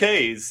with 2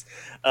 Ks.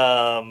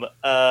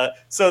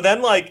 So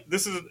then like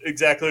this is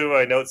exactly what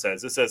my note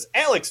says. It says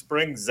Alex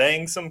brings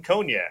Zhang some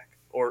cognac,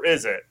 or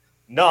is it?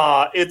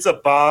 Nah, it's a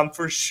bomb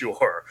for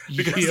sure.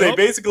 Because they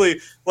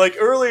basically, like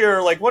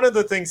earlier, like one of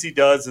the things he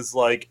does is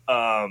like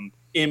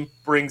Imp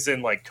brings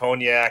in like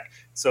cognac.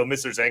 So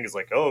Mr. Zhang is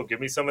like, oh, give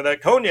me some of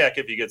that cognac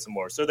if you get some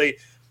more. So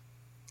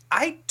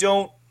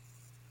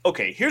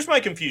okay, here's my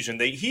confusion.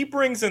 He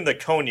brings in the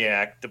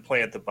cognac to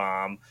plant the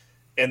bomb,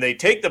 and they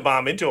take the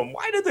bomb into him.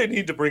 Why did they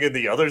need to bring in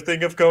the other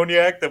thing of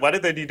cognac? Why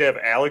did they need to have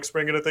Alex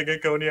bring in a thing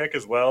of cognac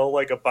as well,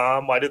 like a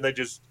bomb? Why didn't they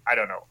just, I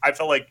don't know. I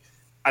felt like,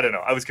 I don't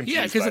know. I was confused.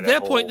 Yeah, because at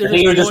that point, I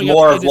think it was just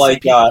more of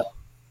like, yeah.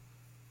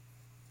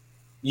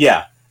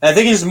 And I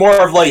think it's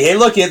more of like, hey,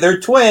 look, they're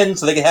twins,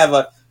 so they could have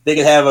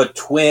a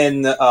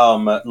twin,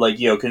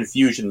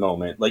 confusion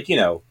moment. Like,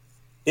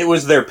 it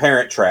was their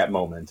Parent Trap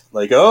moment.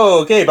 Like,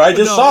 oh, okay, but I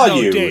just saw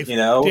you, Dave,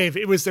 Dave,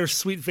 it was their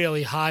Sweet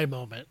Valley High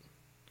moment.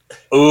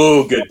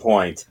 Oh, good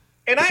point.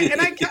 And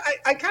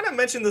I kind of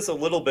mentioned this a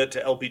little bit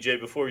to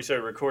LPJ before we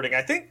started recording.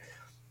 I think,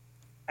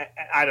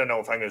 I don't know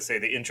if I'm going to say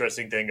the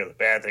interesting thing or the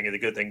bad thing or the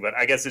good thing, but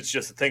I guess it's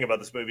just the thing about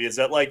this movie is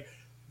that, like,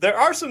 there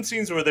are some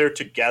scenes where they're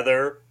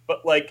together,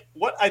 but like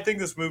what I think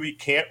this movie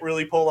can't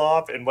really pull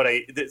off, and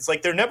it's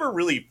like they're never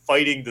really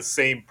fighting the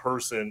same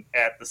person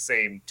at the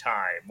same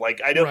time. Like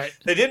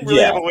they didn't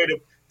really have a way to.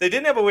 They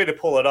didn't have a way to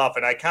pull it off,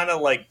 and I kind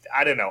of like,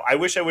 I don't know. I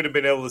wish I would have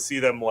been able to see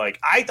them like.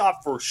 I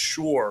thought for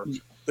sure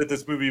that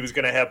this movie was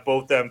going to have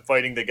both them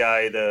fighting the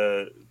guy,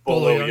 the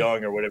Bolo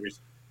Young or whatever.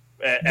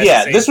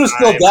 This was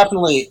still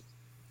definitely.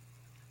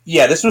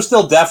 Yeah, this was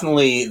still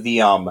definitely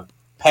the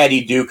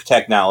Patty Duke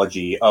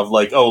technology of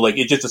like,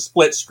 it's just a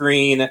split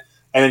screen and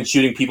then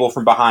shooting people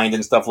from behind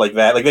and stuff like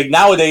that. Like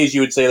nowadays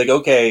you would say like,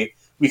 okay,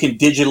 we can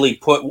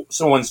digitally put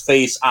someone's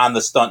face on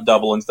the stunt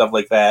double and stuff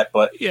like that.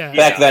 But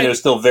back then it was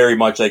still very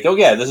much like, oh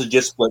yeah, this is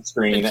just split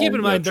screen. And keep in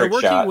mind, they're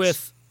working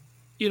with,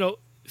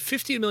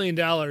 $15 million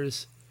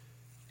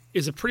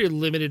is a pretty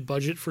limited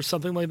budget for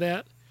something like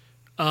that.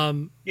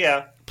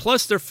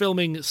 Plus they're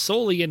filming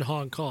solely in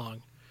Hong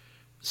Kong.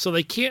 So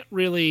they can't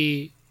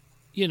really,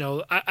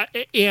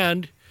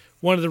 and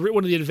one of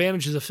the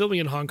advantages of filming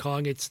in Hong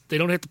Kong, they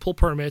don't have to pull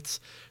permits.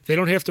 They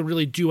don't have to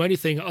really do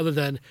anything other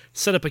than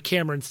set up a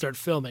camera and start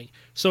filming.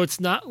 So it's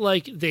not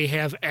like they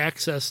have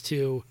access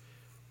to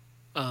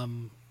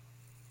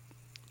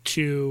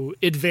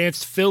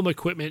advanced film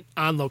equipment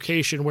on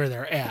location where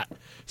they're at.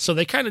 So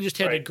they kind of just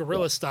had to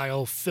guerrilla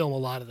style film a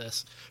lot of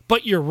this.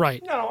 But you're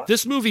right. No.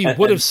 This movie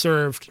would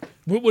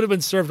have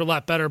been served a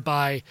lot better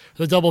by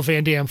the double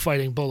Van Damme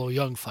fighting Bolo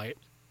Young fight.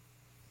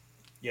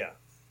 Yeah.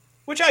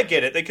 Which I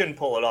get it. They couldn't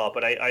pull it off,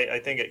 but I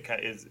think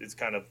it's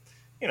kind of,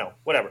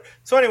 whatever.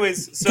 So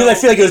anyways. Because I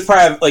feel like it was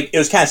probably like, it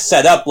was kind of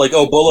set up like,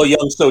 oh, Bolo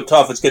Young's so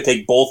tough, it's going to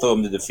take both of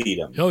them to defeat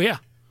him. Oh, yeah.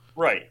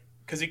 Right.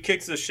 Because he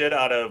kicks the shit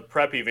out of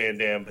Preppy Van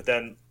Damme, but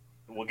then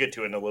we'll get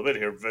to it in a little bit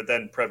here, but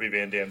then Preppy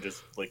Van Damme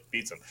just like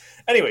beats him.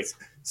 Anyways,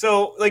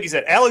 So, like you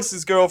said,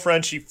 Alex's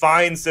girlfriend, she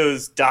finds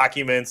those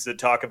documents that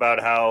talk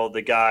about how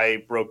the guy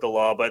broke the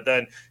law. But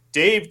then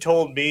Tush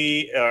told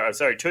me in a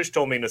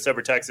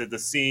separate text that the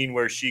scene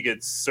where she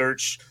gets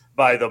searched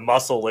by the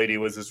muscle lady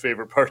was his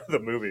favorite part of the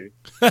movie.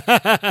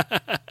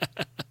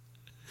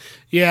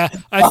 Yeah,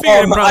 I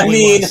figured it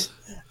probably was.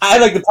 I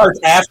like the parts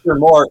after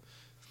more.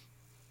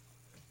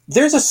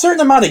 There's a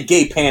certain amount of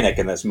gay panic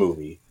in this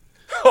movie.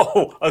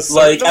 Oh, a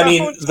certain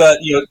amount?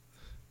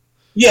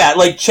 Yeah,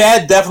 like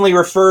Chad definitely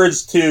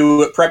refers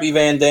to Preppy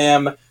Van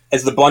Dam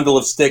as the bundle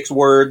of sticks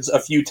words a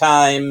few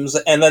times,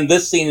 and then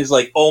this scene is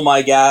like, oh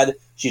my god,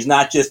 she's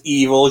not just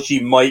evil,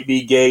 she might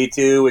be gay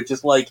too. It's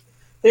just like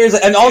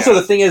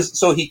the thing is,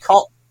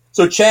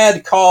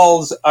 Chad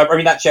calls,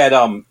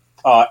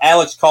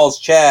 Alex calls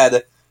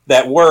Chad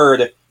that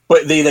word,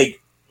 but they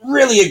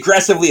really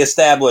aggressively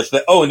establish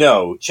that, oh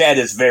no, Chad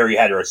is very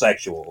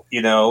heterosexual, you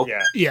know?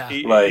 Yeah.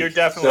 You're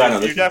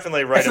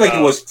definitely right. I feel like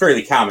it was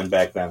fairly common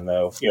back then,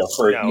 though. You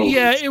know,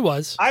 yeah, it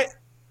was. I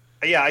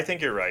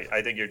think you're right.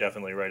 I think you're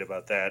definitely right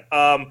about that.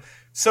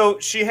 So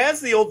she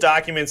has the old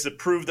documents that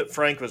prove that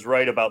Frank was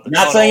right about the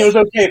Not saying it was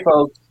okay,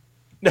 folks.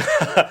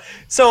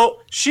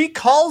 So she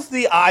calls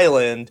the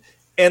island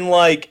and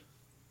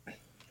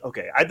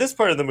this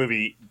part of the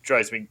movie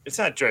it's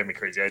not driving me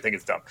crazy. I think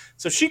it's dumb.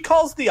 So she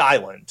calls the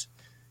island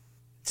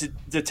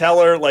to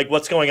tell her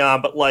what's going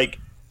on, but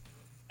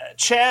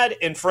Chad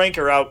and Frank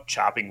are out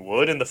chopping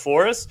wood in the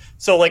forest.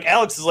 So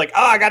Alex is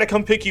I gotta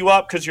come pick you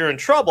up because you're in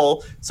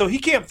trouble. So he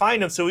can't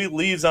find him, so he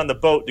leaves on the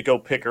boat to go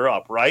pick her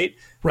up, right?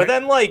 But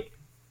then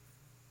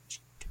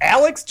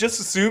Alex just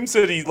assumes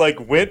that he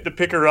went to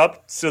pick her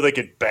up so they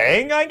could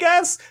bang, I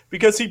guess,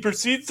 because he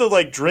proceeds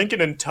to drink an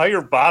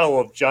entire bottle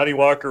of Johnny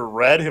Walker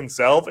Red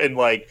himself and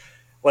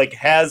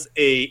has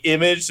a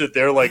image that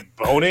they're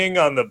boning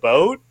on the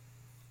boat.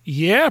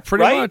 Yeah,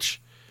 pretty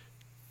much.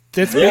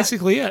 That's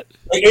basically it.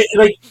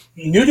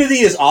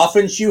 Nudity is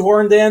often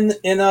shoehorned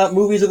in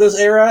movies of this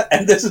era,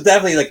 and this is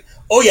definitely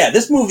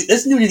this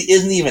nudity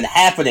isn't even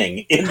happening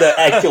in the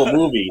actual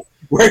movie.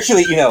 We're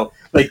actually,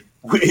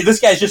 this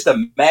guy's just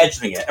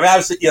imagining it. I mean,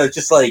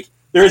 obviously,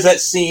 there's that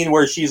scene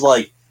where she's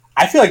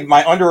I feel like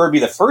my underwear would be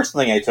the first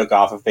thing I took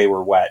off if they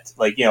were wet.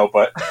 But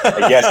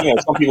I guess,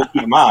 some people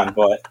keep them on,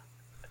 but.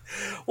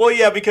 Well,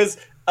 yeah, because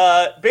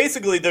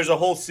basically there's a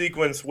whole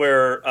sequence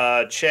where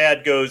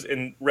Chad goes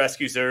and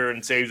rescues her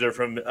and saves her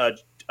from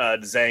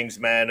Zhang's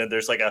men, and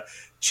there's a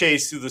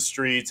chase through the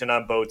streets and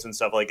on boats and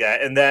stuff like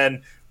that. And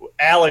then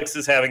Alex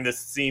is having this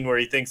scene where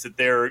he thinks that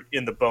they're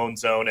in the bone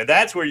zone, and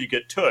that's where you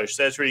get Tush.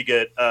 That's where you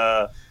get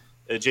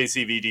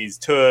JCVD's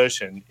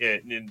Tush,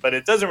 but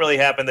it doesn't really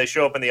happen. They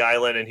show up on the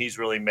island, and he's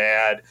really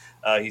mad.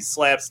 He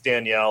slaps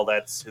Danielle,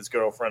 that's his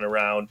girlfriend,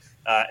 around,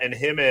 and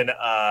him and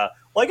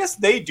I guess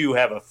they do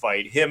have a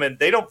fight.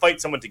 They don't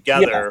fight someone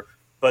together,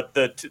 but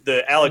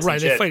the Alex and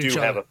Chad do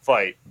have a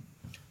fight.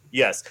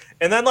 Yes,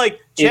 and then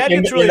Chad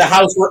gets really in the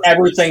house where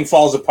everything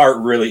falls apart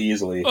really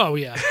easily. Oh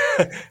yeah.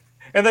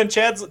 And then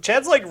Chad's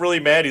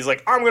really mad. He's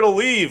like, I'm going to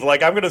leave. I'm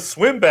going to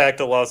swim back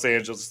to Los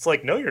Angeles.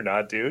 It's no, you're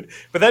not, dude.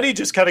 But then he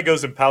just kind of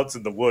goes and pouts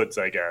in the woods,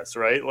 I guess,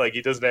 right?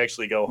 He doesn't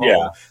actually go home.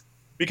 Yeah.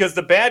 Because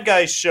the bad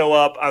guys show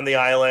up on the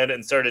island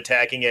and start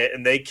attacking it,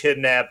 and they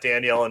kidnap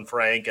Danielle and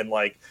Frank, and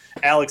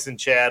Alex and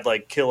Chad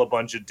kill a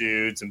bunch of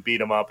dudes and beat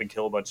them up and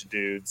kill a bunch of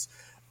dudes.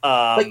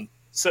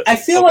 So I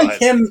feel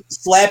him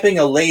slapping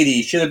a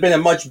lady should have been a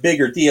much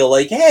bigger deal.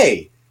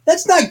 Hey,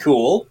 that's not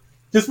cool.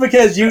 Just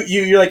because you're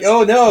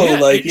oh no,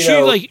 she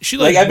to me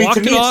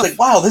it's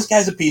wow, this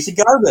guy's a piece of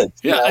garbage.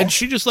 Yeah, and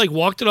she just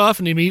walked it off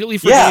and immediately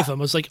forgave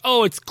him. I was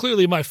oh, it's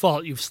clearly my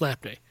fault. You've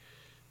slapped me.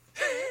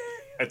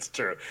 That's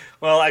true.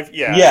 Well,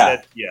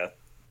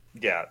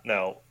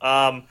 no.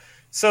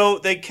 So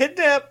they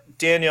kidnap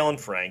Danielle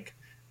and Frank.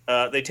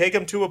 They take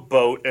them to a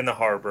boat in the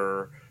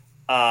harbor.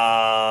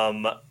 I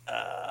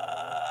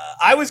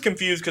was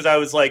confused because I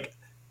was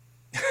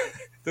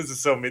this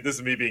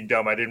is me being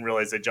dumb. I didn't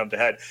realize I jumped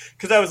ahead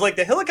because I was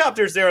the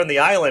helicopter's there on the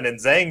island and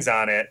Zhang's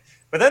on it.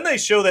 But then they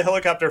show the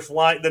helicopter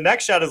flying. The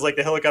next shot is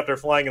the helicopter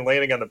flying and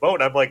landing on the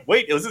boat. And I'm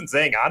wait, isn't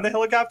Zhang on the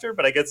helicopter?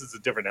 But I guess it's a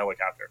different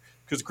helicopter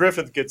because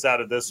Griffith gets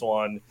out of this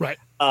one. Right.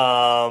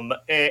 And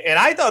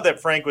I thought that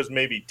Frank was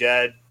maybe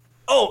dead.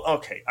 Oh,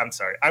 okay. I'm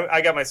sorry.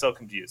 I got myself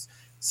confused.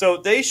 So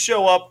they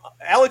show up.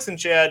 Alex and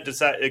Chad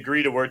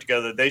agree to work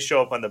together. They show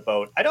up on the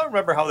boat. I don't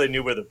remember how they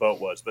knew where the boat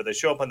was, but they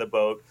show up on the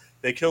boat.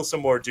 They kill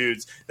some more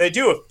dudes. They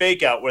do a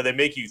fake out where they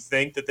make you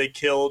think that they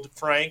killed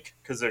Frank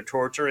because they're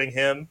torturing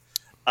him.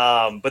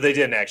 But they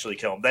didn't actually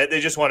kill him. They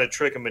just want to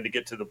trick him into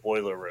get to the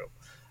boiler room.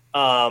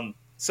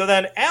 So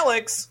then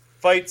Alex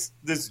fights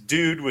this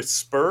dude with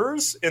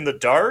spurs in the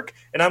dark,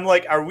 and I'm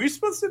are we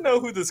supposed to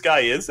know who this guy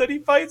is that he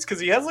fights? Because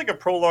he has a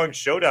prolonged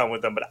showdown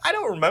with them, but I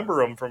don't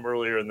remember him from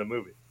earlier in the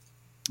movie.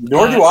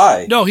 Nor do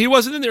I. No, he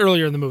wasn't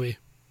earlier in the movie.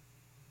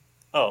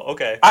 Oh,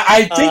 okay.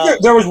 I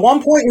think there was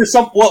one point where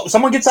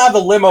someone gets out of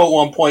the limo at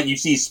one point. You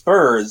see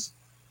spurs,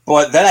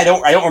 but then I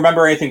don't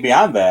remember anything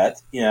beyond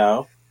that.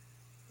 Yeah.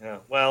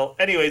 Well,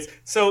 anyways,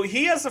 so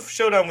he has a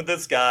showdown with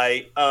this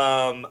guy.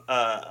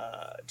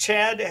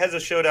 Chad has a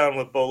showdown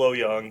with Bolo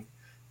Young.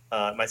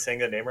 Am I saying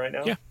that name right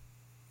now? Yeah.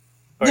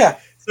 Right. Yeah.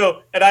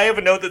 So, and I have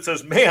a note that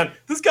says, "Man,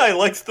 this guy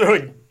likes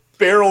throwing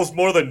barrels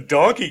more than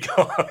Donkey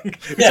Kong."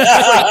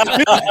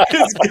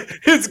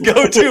 his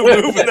go-to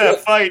move in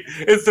that fight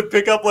is to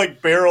pick up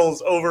like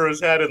barrels over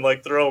his head and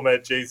like throw them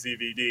at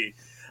JCVD.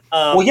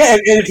 Well, yeah,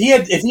 and if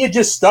he had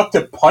just stuck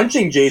to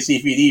punching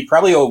JCVD, he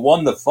probably would have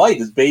won the fight.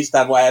 Is based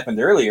on what happened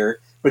earlier,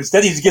 but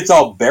instead he just gets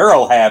all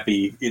barrel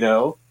happy, you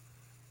know.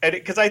 And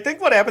because I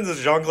think what happens is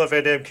Jean-Claude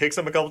Van Damme kicks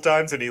him a couple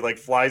times, and he like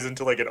flies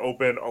into like an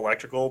open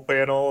electrical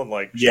panel and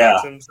like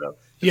shocks himself.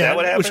 Is that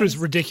what happens? Which was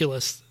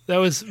ridiculous. That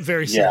was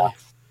very silly.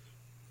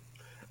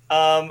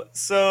 Yeah.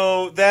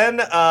 So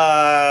then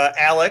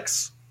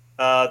Alex,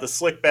 the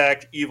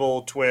slick-backed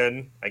evil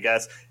twin, I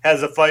guess,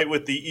 has a fight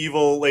with the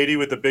evil lady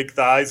with the big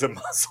thighs and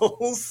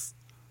muscles.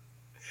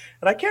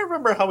 And I can't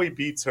remember how he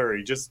beats her.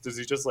 He just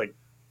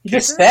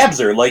stabs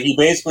her. Like he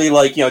basically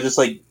just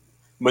like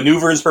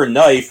maneuvers her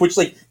knife, which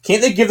like can't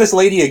they give this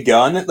lady a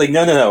gun? Like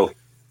no.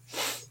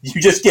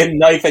 You just get a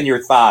knife in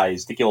your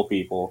thighs to kill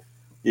people.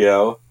 You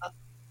know?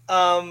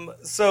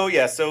 So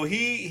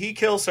he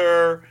kills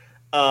her.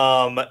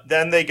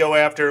 Then they go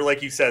after,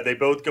 like you said, they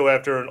both go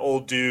after an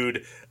old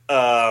dude.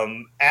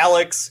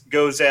 Alex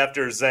goes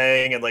after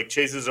Zhang and like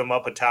chases him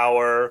up a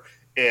tower,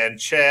 and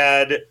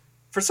Chad,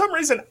 for some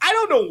reason, I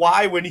don't know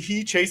why, when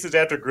he chases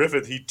after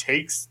Griffith, he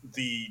takes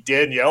the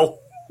Danielle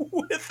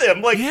with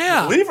him. Like,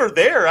 leave her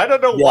there. I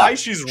don't know why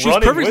she's running with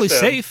him. She's perfectly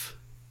safe.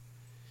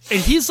 And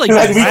he's like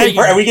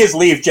we just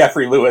leave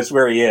Jeffrey Lewis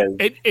where he is.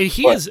 And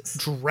he is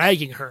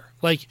dragging her.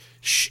 Like,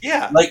 she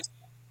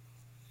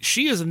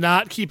is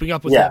not keeping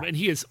up with him, and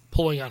he is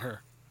pulling on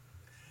her.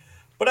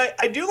 But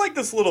I do like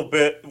this little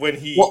bit when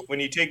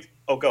he takes.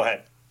 Oh, go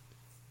ahead.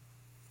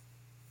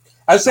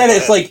 I was saying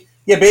it's like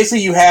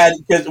basically you had,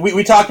 because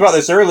we talked about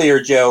this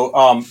earlier, Joe.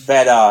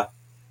 That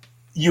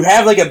you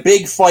have like a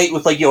big fight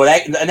with like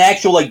an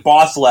actual like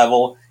boss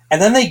level,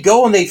 and then they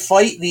go and they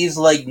fight these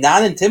like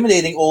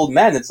non-intimidating old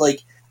men. It's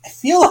like I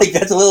feel like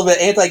that's a little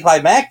bit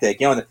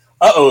anticlimactic,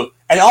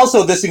 And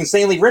also this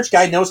insanely rich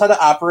guy knows how to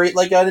operate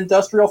like an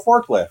industrial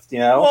forklift,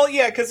 Well,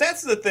 yeah, because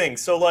that's the thing.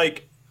 So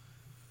like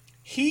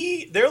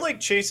they're like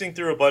chasing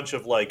through a bunch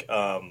of like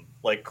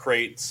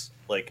crates,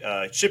 like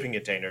shipping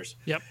containers.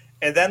 Yep.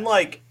 And then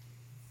like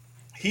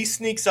he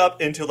sneaks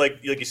up into like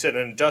you said,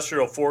 an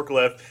industrial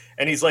forklift,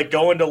 and he's like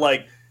going to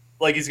like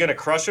he's gonna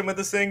crush him with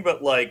this thing,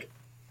 but like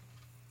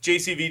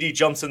JCVD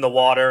jumps in the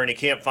water and he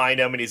can't find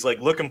him, and he's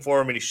like looking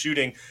for him and he's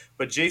shooting,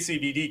 but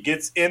JCVD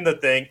gets in the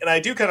thing, and I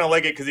do kind of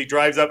like it because he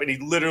drives up and he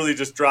literally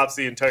just drops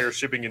the entire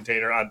shipping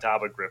container on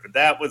top of Griffin.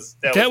 That was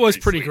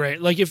pretty great.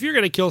 Like if you're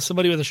gonna kill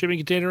somebody with a shipping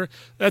container,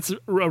 that's a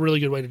really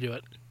good way to do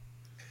it.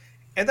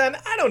 And then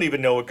I don't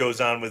even know what goes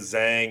on with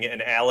Zhang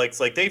and Alex.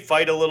 Like they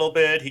fight a little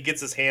bit. He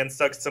gets his hand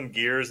stuck in some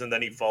gears and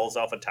then he falls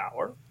off a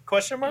tower.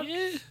 Question mark?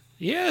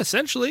 Yeah,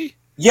 essentially.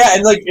 Yeah,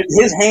 and like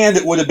his hand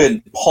would have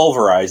been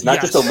pulverized,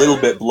 not just a little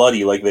bit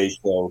bloody like they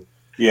show.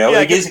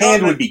 Like his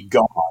hand would be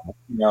gone.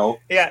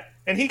 Yeah,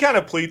 and he kind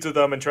of pleads with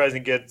them and tries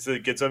and gets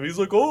him. He's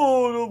like,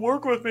 "Oh,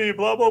 work with me,"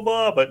 blah blah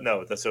blah. But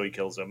no, that's so he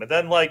kills him. And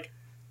then like,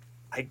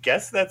 I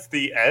guess that's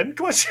the end?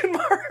 Question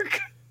mark.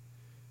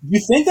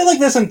 You think that like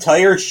this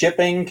entire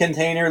shipping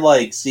container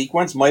like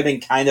sequence might have been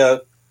kind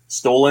of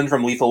stolen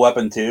from Lethal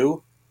Weapon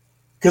 2?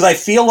 Because I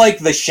feel like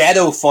the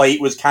shadow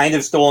fight was kind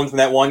of stolen from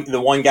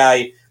the one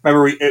guy.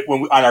 Remember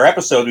on our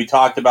episode we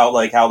talked about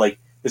like how like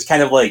this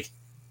kind of like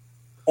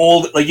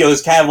old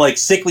this kind of like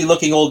sickly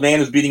looking old man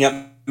who's beating up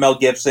Mel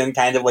Gibson,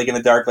 kind of like in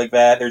the dark like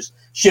that. There's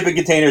shipping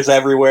containers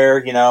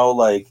everywhere,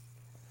 like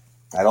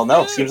I don't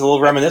know. It seems a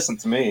little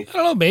reminiscent to me. I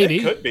don't know, maybe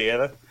it could be.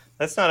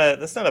 That's not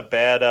a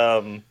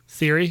bad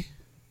theory.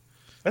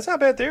 That's not a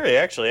bad theory,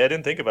 actually. I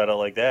didn't think about it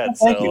like that.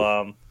 Thank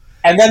you.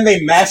 And then they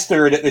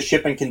mastered the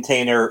shipping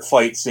container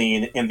fight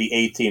scene in the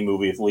A-Team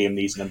movie with Liam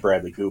Neeson and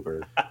Bradley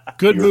Cooper.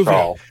 Good movie.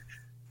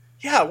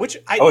 Yeah, which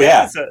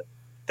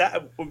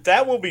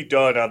that will be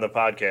done on the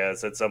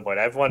podcast at some point.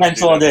 I've wanted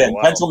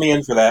Pencil me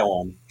in for that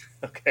one.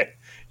 Okay,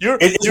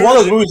 it's one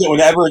of those movies that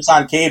whenever it's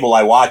on cable,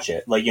 I watch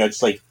it. Like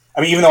it's like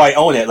even though I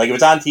own it, like if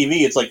it's on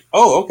TV, it's like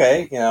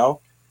okay,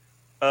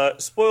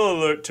 Spoiler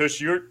alert, Tush,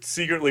 you're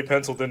secretly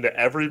penciled into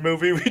every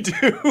movie we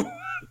do.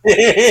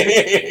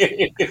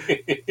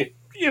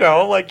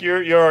 Like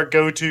you're our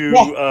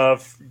go-to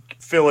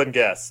fill-in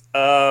guest.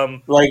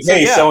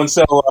 Hey,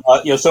 so-and-so,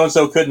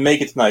 so-and-so couldn't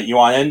make it tonight. You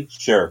want in?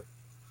 Sure.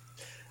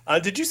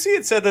 Did you see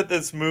it said that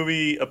this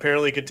movie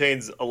apparently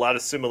contains a lot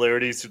of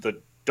similarities to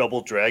the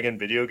Double Dragon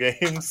video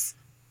games?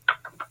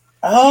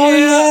 Oh,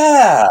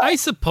 yeah. I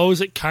suppose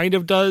it kind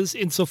of does,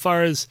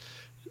 insofar as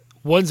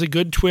one's a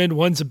good twin,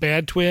 one's a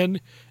bad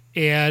twin,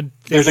 and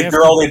there's a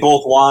girl they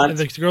both want. And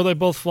the girl they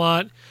both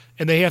want,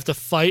 and they have to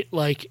fight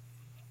like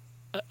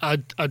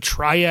a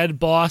triad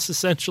boss,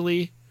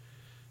 essentially.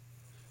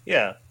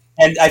 Yeah.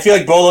 And I feel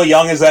like Bolo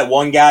Young is that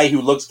one guy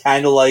who looks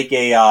kind of like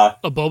a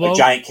Bobo? A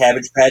giant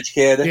Cabbage Patch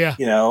Kid. Yeah.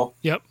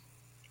 Yep.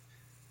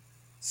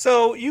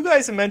 So you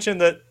guys have mentioned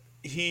that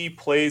he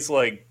plays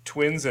like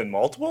twins in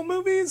multiple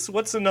movies?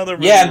 What's another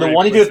movie? Yeah, the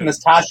one he did with plays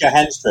Natasha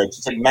Henstridge.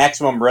 It's like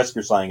Maximum Risk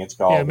or something it's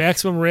called. Yeah,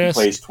 Maximum Risk.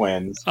 He plays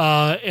twins.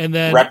 And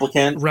then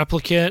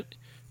Replicant.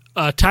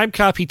 Time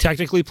Cop, he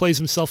technically plays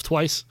himself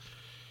twice.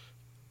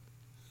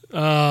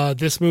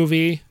 This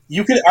movie.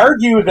 You could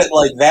argue that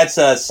like that's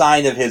a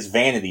sign of his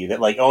vanity.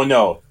 That like, oh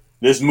no,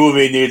 this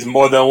movie needs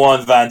more than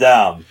one Van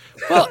Damme.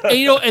 Well,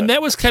 and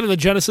that was kind of the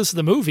genesis of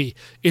the movie.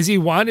 Is he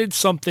wanted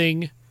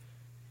something.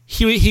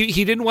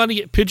 He didn't want to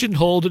get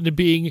pigeonholed into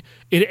being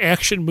an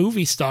action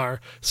movie star,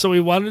 so he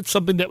wanted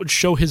something that would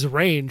show his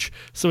range.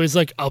 So he's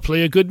like, I'll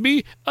play a good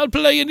me, I'll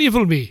play an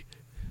evil me.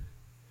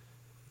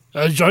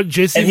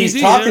 JCVD,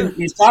 and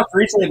he's talked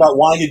recently about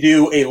wanting to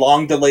do a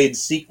long delayed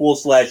sequel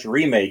 /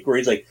 remake where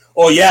he's like,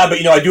 oh yeah,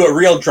 but I do it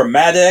real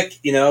dramatic.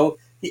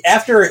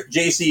 After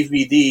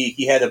JCVD,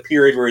 he had a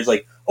period where he's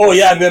like, oh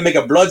yeah, I'm going to make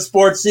a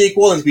Bloodsport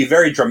sequel and it's be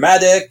very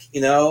dramatic. He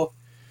kind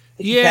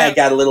of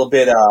got a little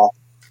bit.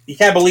 He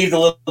can't believe a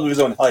little bit of his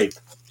own hype.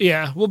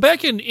 Yeah, well,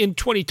 back in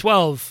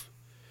 2012,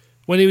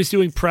 when he was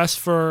doing press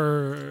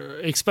for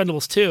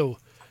Expendables 2,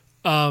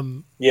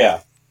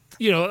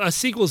 a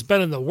sequel's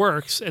been in the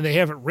works, and they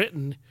haven't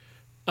written,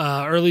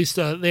 or at least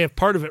they have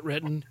part of it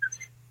written,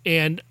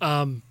 and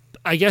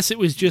I guess it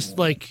was just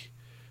like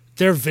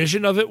their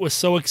vision of it was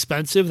so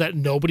expensive that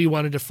nobody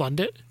wanted to fund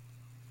it,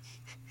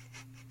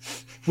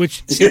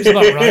 which seems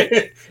about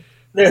right.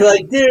 They're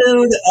like,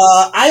 dude,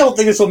 I don't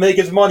think this will make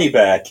his money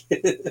back.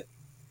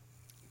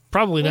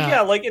 Probably not.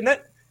 Yeah,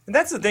 and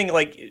that's the thing.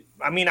 Like,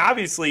 I mean,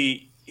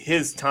 obviously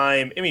his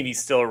time. I mean,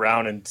 he's still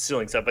around and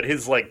doing stuff, but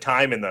his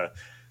time in the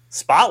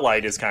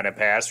spotlight is kind of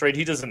past, right?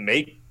 He doesn't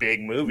make big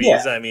movies.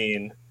 Yeah. I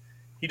mean,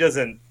 he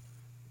doesn't.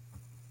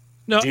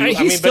 No, the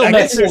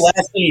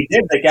last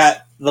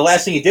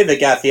thing he did that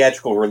got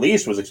theatrical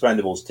release was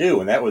Expendables 2,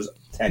 and that was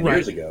 10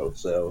 years ago.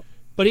 So,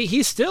 but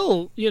he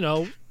still,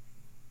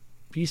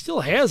 he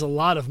still has a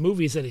lot of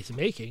movies that he's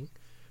making.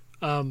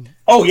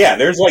 Oh yeah,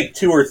 there's like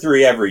 2 or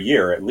 3 every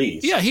year at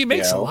least. Yeah, he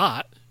makes a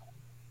lot.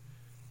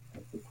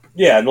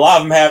 Yeah, and a lot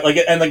of them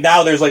have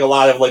now there's like a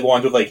lot of like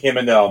ones with like him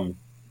and him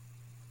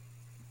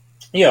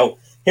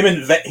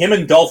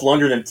and Dolph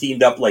Lundgren have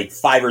teamed up like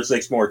 5 or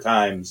 6 more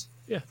times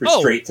for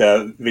straight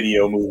to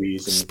video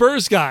movies. And,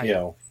 Spurs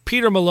guy,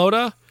 Peter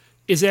Malota,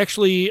 is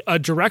actually a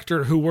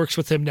director who works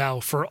with him now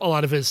for a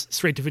lot of his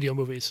straight to video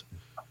movies.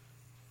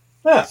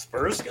 Yeah.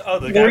 Spurs. Oh,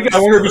 the guy. I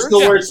wonder if he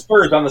still wears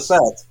Spurs on the set.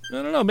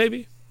 I don't know,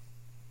 maybe.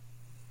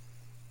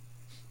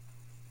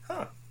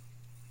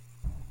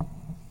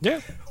 Yeah.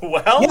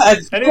 Well, I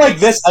feel like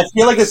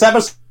this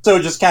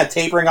episode just kind of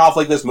tapering off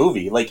like this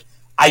movie. Like,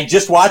 I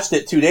just watched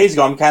it 2 days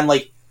ago. I'm kind of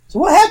like, so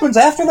what happens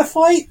after the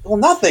fight? Well,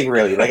 nothing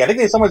really. Like, I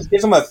think someone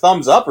gives him a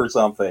thumbs up or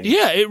something.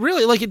 Yeah, it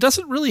really it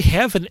doesn't really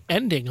have an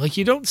ending. Like,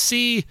 you don't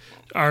see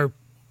our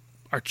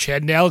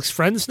Chad and Alex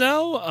friends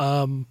now.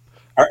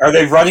 Are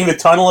they running the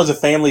tunnel as a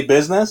family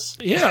business?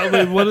 Yeah, I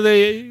mean, what are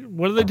they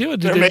doing?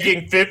 They're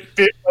making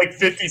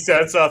 50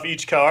 cents off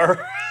each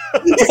car.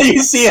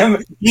 You see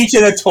them each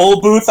in a toll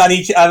booth on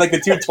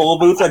the 2 toll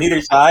booths on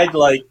either side,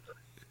 like.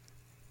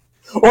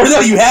 Or no,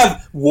 you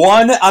have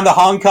one on the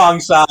Hong Kong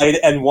side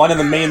and one on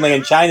the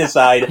mainland China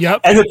side.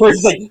 Yep. And the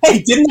person's like,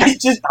 "Hey,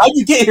 how'd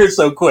you get here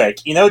so quick?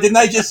 Didn't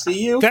I just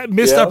see you?" That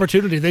missed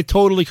opportunity. They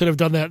totally could have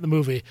done that in the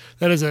movie.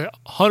 That is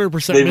 100%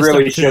 missed opportunity. They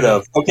really should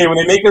have. Okay, when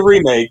they make a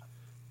remake.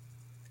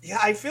 Yeah,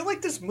 I feel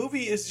like this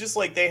movie is just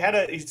like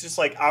he's just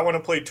like, I want to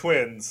play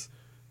twins.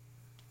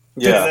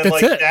 Yeah,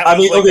 that's it.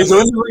 So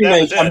in the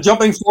remake, I'm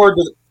jumping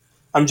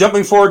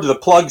forward to the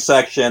plug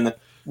section.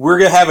 We're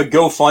gonna have a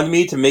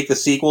GoFundMe to make the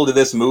sequel to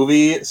this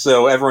movie,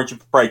 so everyone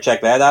should probably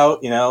check that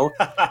out.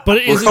 But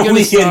is it going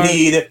to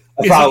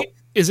star?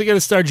 Is it going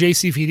to star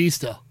JCVD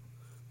still?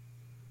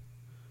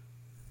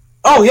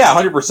 Oh yeah,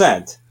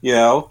 100%.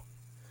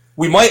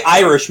 We might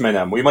Irishman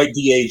him. We might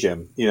de-age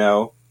him.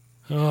 Oh,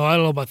 I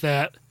don't know about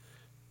that.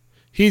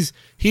 He's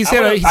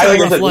had a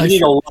rough life. We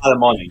need a lot of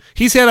money.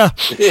 He's had a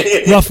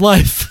rough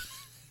life.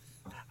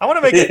 I want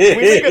to make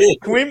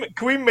it.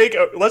 Can we make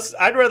a?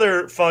 I'd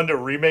rather fund a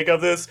remake of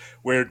this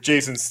where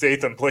Jason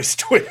Statham plays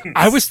twins.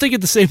 I was thinking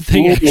the same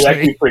thing. Actually,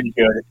 that'd be pretty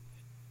good.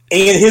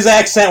 And his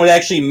accent would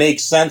actually make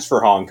sense for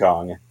Hong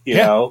Kong. You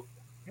know.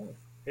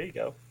 There you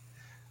go.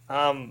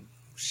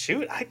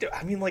 Shoot,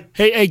 I mean, like.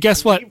 Hey,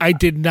 guess what? I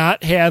did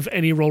not have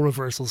any role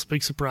reversals.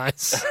 Big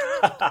surprise.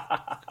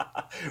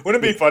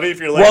 Wouldn't it be funny if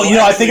you're like?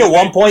 Well, I think at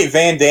one point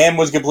Van Damme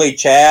was going to play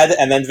Chad,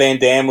 and then Van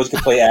Damme was going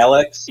to play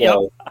Alex. So.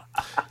 Yep.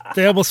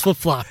 They almost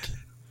flip-flopped.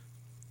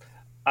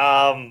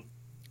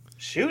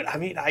 Shoot, I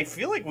mean, I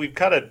feel like we've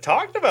kind of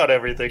talked about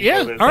everything.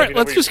 Yeah, all right,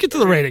 let's just get to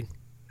the rating.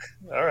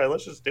 All right,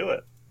 let's just do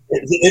it.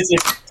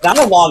 It's not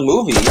a long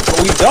movie, but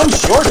we've done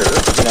shorter,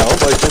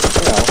 but just,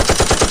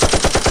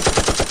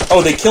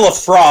 Oh, they kill a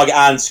frog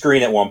on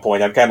screen at one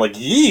point. I'm kind of like,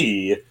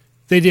 yee.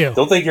 They do.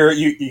 Don't think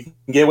you can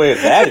get away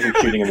with that if you're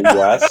shooting in the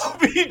U.S.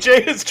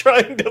 BJ is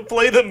trying to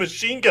play the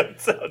machine gun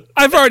sound.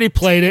 I've already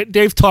played it.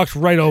 Dave talked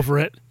right over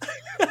it.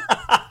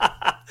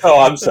 Oh,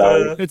 I'm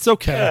sorry. It's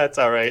okay. Yeah, it's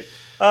all right.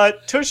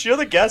 Tush, you're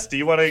the guest. Do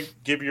you want to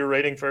give your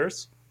rating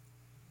first?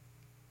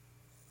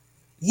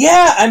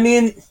 Yeah, I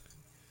mean,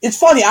 it's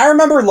funny. I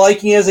remember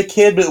liking it as a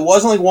kid, but it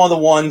wasn't like one of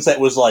the ones that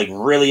was like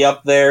really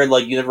up there,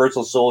 like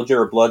Universal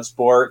Soldier or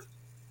Bloodsport.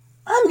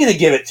 I'm gonna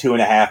give it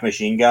 2.5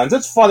 machine guns.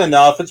 It's fun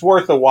enough. It's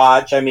worth a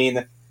watch. I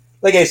mean,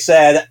 like I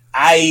said,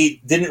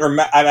 I didn't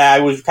remember. I mean, I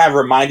was kind of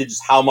reminded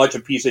just how much a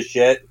piece of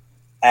shit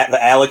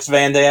the Alex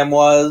Van Damme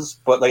was,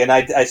 but like, and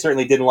I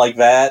certainly didn't like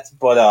that.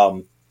 But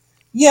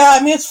yeah,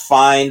 I mean, it's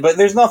fine. But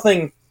there's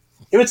nothing.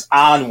 If it's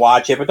on,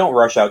 watch it, but don't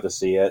rush out to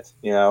see it.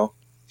 You know.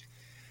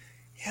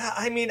 Yeah,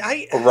 I mean,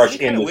 or rush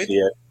in to see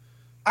it.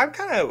 I'm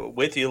kind of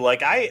with you.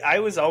 Like, I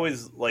was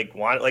always like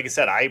I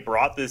said, I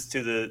brought this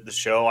to the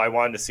show. I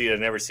wanted to see it. I'd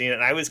never seen it,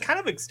 and I was kind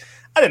of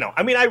I don't know.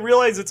 I mean, I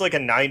realize it's like a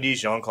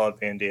 '90s Jean-Claude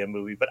Van Damme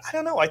movie, but I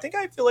don't know. I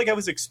feel like I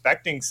was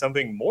expecting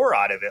something more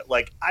out of it.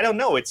 Like, I don't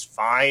know. It's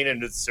fine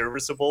and it's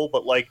serviceable,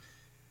 but like,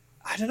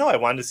 I don't know. I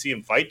wanted to see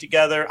them fight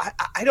together.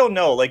 I don't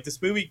know. Like,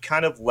 this movie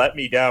kind of let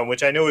me down,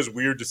 which I know is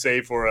weird to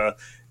say for a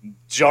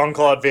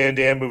Jean-Claude Van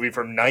Damme movie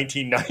from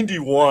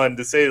 1991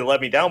 to say it let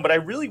me down, but I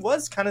really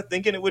was kind of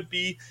thinking it would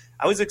be.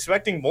 I was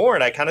expecting more,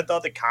 and I kind of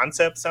thought the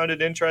concept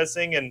sounded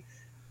interesting, and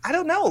I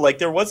don't know, like,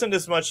 there wasn't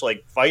as much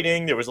like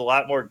fighting. There was a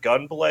lot more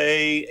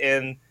gunplay,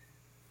 and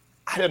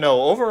I don't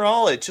know.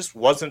 Overall, it just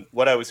wasn't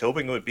what I was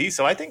hoping it would be.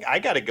 So I think I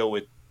got to go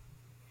with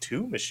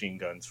 2 machine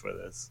guns for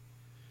this.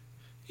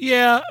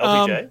 Yeah.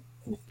 LBJ?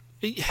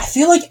 I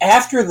feel like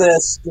after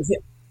this,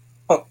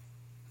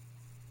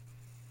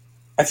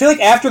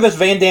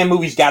 Van Damme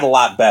movies got a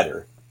lot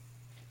better.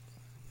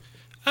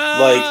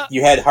 Like,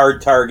 you had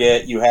Hard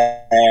Target, you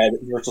had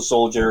Universal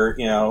Soldier,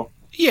 you know.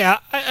 Yeah,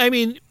 I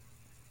mean,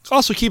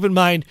 also keep in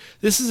mind,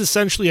 this is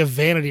essentially a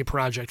vanity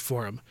project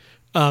for him.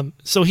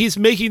 So he's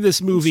making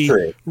this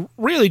movie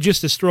really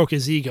just to stroke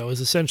his ego is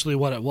essentially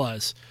what it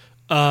was.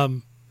 But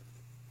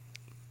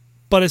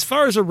as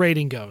far as a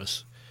rating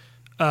goes,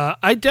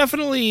 I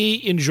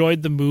definitely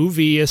enjoyed the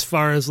movie as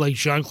far as like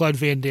Jean-Claude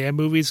Van Damme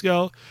movies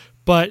go.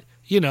 But,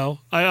 you know,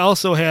 I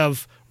also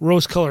have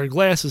rose-colored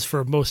glasses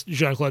for most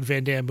Jean-Claude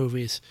Van Damme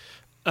movies.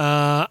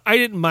 I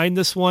didn't mind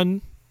this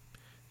one.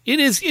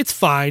 It's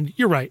fine.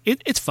 You're right.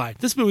 It's fine.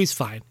 This movie's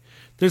fine.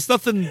 There's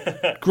nothing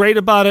great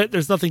about it.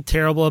 There's nothing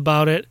terrible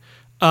about it.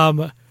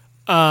 I'm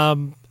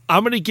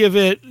going to give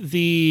it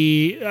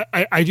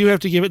I do have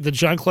to give it the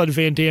Jean-Claude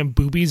Van Damme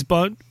boobies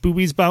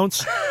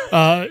bounce.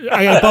 I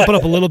got to bump it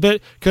up a little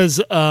bit because,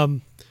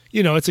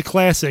 you know, it's a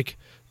classic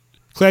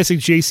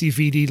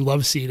JCVD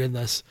love scene in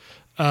this.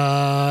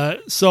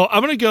 So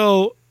I'm going to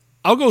go,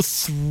 I'll go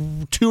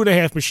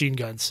 2.5 machine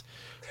guns.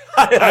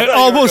 I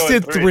almost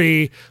did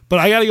 3, but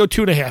I got to go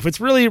 2.5.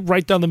 It's really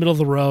right down the middle of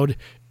the road,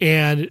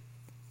 and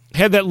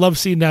had that love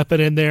scene not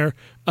been in there,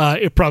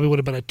 it probably would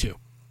have been a 2.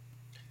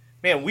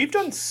 Man, we've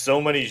done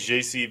so many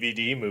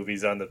JCVD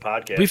movies on the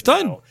podcast. We've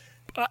done,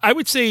 I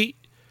would say,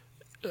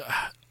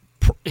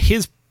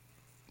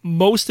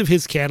 most of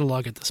his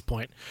catalog at this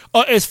point,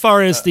 as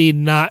far as the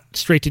not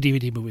straight to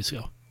DVD movies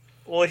go.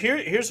 Well,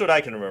 here's what I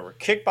can remember: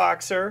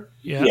 Kickboxer,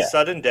 yeah.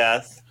 Sudden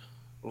Death,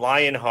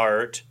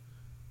 Lionheart,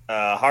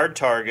 Hard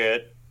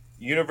Target,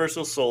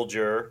 Universal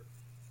Soldier,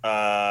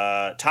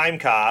 Time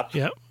Cop.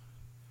 Yep.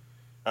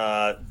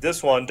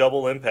 This one,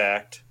 Double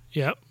Impact.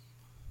 Yep.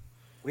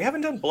 We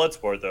haven't done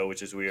Bloodsport though,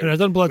 which is weird. I've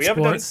done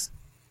Bloodsport.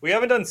 We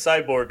haven't done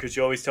Cyborg because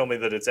you always tell me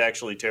that it's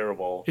actually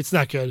terrible. It's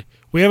not good.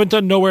 We haven't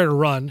done Nowhere to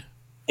Run.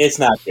 It's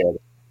not good.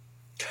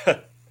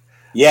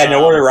 Yeah,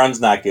 Nowhere to Run's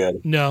not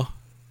good. No.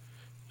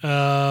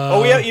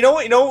 Yeah, you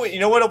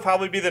know what'll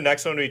probably be the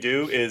next one we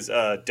do is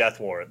Death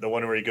Warrant, the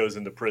one where he goes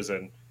into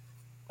prison.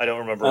 I don't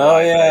remember.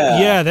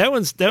 Yeah, that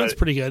one's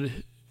pretty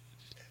good.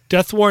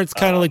 Death Warrant's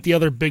kind of like the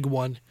other big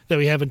one that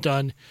we haven't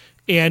done,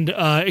 and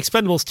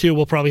Expendables 2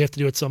 we'll probably have to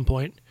do at some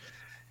point.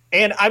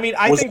 And I mean,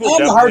 I think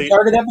was on the Hard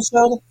Target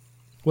episode.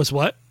 Was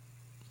what?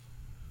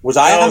 Was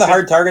I on the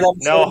Hard Target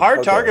episode? No,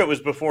 Hard Target was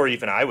before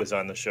even I was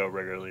on the show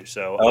regularly.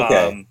 So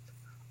okay.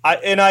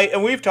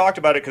 And we've talked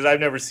about it because I've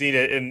never seen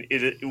it, and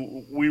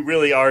we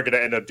really are going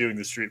to end up doing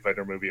the Street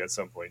Fighter movie at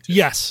some point. Too.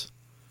 Yes,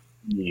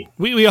 we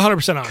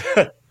 100%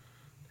 are.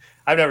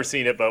 I've never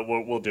seen it, but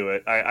we'll do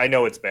it. I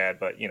know it's bad,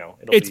 but you know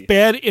it's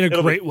bad in a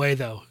great way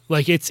though.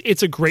 Like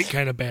it's a great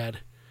kind of bad.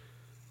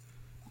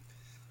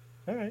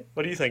 All right,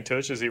 what do you think,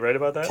 Tush? Is he right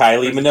about that?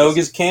 Kylie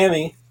Minogue's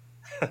Cammy.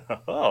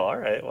 Oh, all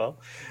right. Well,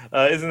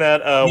 isn't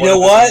that you know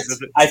what?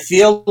 I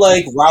feel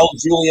like Raul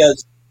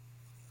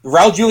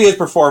Julia's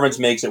performance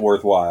makes it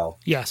worthwhile.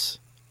 Yes.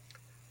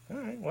 All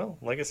right. Well,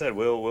 like I said,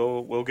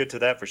 we'll get to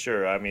that for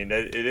sure. I mean,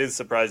 it is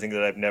surprising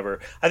that I've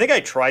never. I think I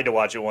tried to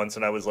watch it once,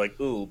 and I was like,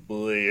 "Oh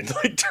boy," and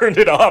like turned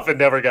it off and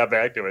never got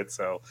back to it.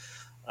 So,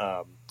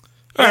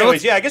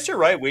 anyways, yeah, I guess you're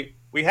right.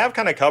 We have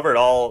kind of covered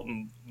all,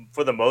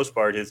 for the most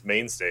part, his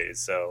mainstays.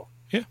 So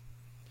yeah.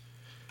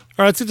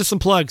 All right, let's get to some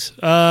plugs.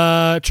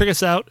 Check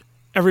us out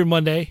every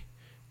Monday,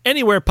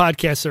 anywhere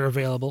podcasts are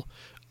available.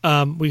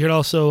 You can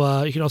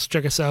also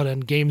check us out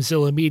on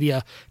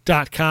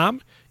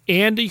GameZillaMedia.com.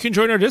 And you can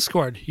join our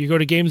Discord. You go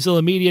to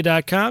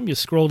GameZillaMedia.com, you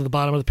scroll to the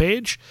bottom of the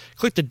page,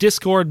 click the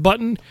Discord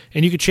button,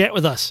 and you can chat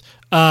with us.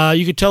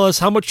 You can tell us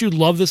how much you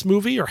love this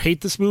movie or hate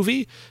this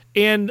movie,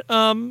 and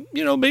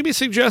maybe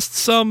suggest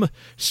some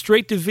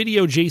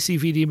straight-to-video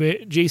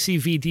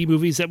JCVD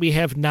movies that we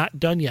have not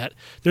done yet.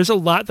 There's a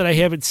lot that I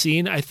haven't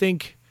seen. I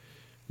think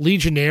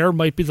Legionnaire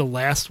might be the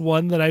last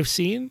one that I've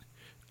seen.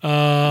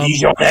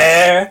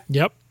 Legionnaire?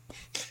 Yep.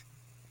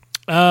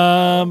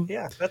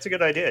 Yeah, that's a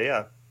good idea,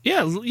 yeah.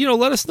 Yeah,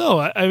 let us know.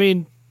 I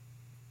mean,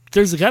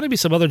 there's got to be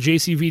some other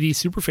JCVD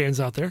superfans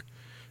out there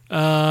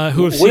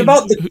who have seen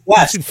The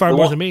Quest? Seen far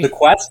more than me. The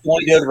Quest, the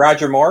one you did with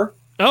Roger Moore?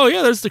 Oh,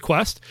 yeah, there's The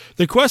Quest.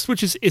 The Quest,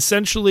 which is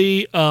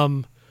essentially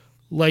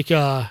like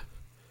a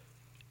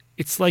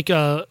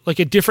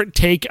different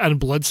take on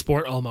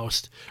Bloodsport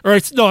almost. Or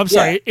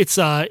sorry. It's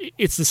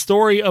the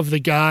story of the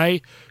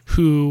guy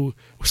who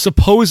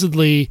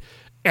supposedly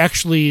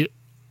actually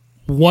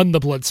won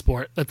the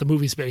Bloodsport that the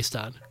movie's based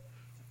on.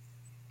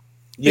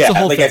 Yeah,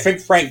 I think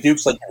Frank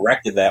Dukes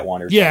directed that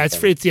one or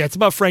something. It's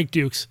about Frank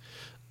Dukes.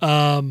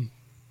 And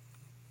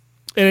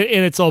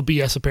it's all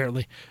BS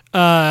apparently.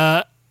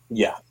 Yeah,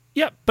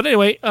 but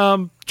anyway,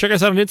 check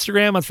us out on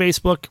Instagram, on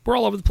Facebook. We're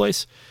all over the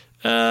place.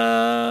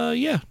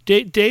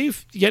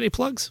 Dave, you got any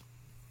plugs?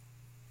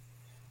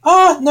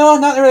 No,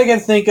 not really gonna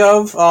think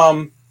of.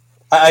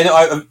 I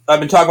know I've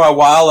been talking about a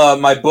while.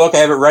 My book, I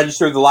have it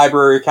registered at the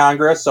Library of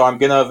Congress, so I'm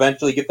gonna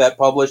eventually get that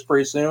published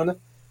pretty soon.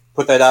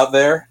 Put that out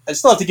there. I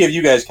still have to give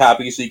you guys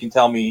copies so you can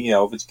tell me,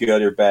 if it's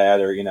good or bad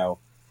or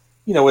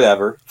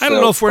whatever. I don't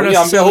know if we're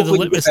necessarily the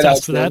litmus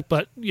test for that,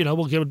 but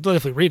we'll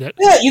definitely read it.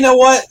 Yeah, you know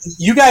what?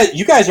 You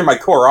guys are my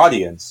core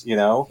audience.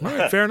 All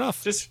right, fair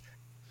enough.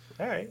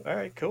 All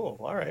right, cool.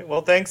 All right.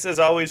 Well, thanks as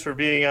always for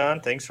being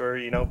on. Thanks for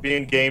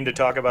being game to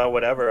talk about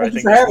whatever.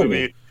 Thanks for having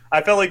me.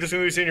 I felt like this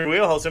movie was in your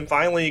wheelhouse, and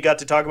finally you got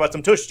to talk about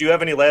some tush. Do you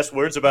have any last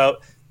words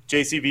about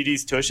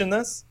JCVD's tush in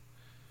this?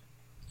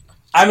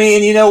 I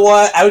mean, you know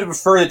what? I would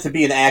prefer it to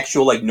be an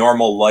actual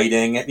normal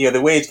lighting.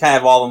 The way it's kind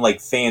of all in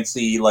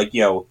fancy, it's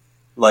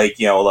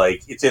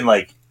in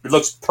it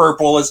looks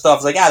purple and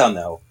stuff. It's I don't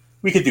know.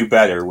 We could do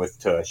better with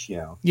tush.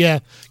 Yeah,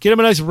 get him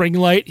a nice ring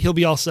light. He'll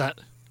be all set.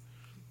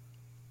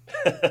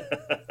 All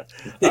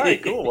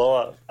right, cool.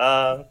 Well,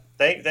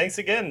 thanks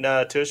again,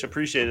 Tush.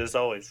 Appreciate it as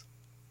always.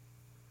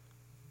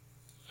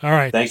 All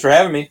right. Thanks for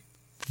having me.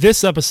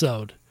 This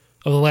episode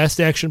of the Last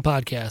Action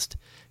Podcast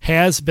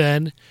has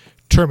been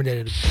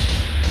terminated.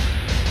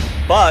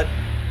 But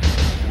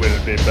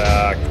we'll be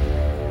back.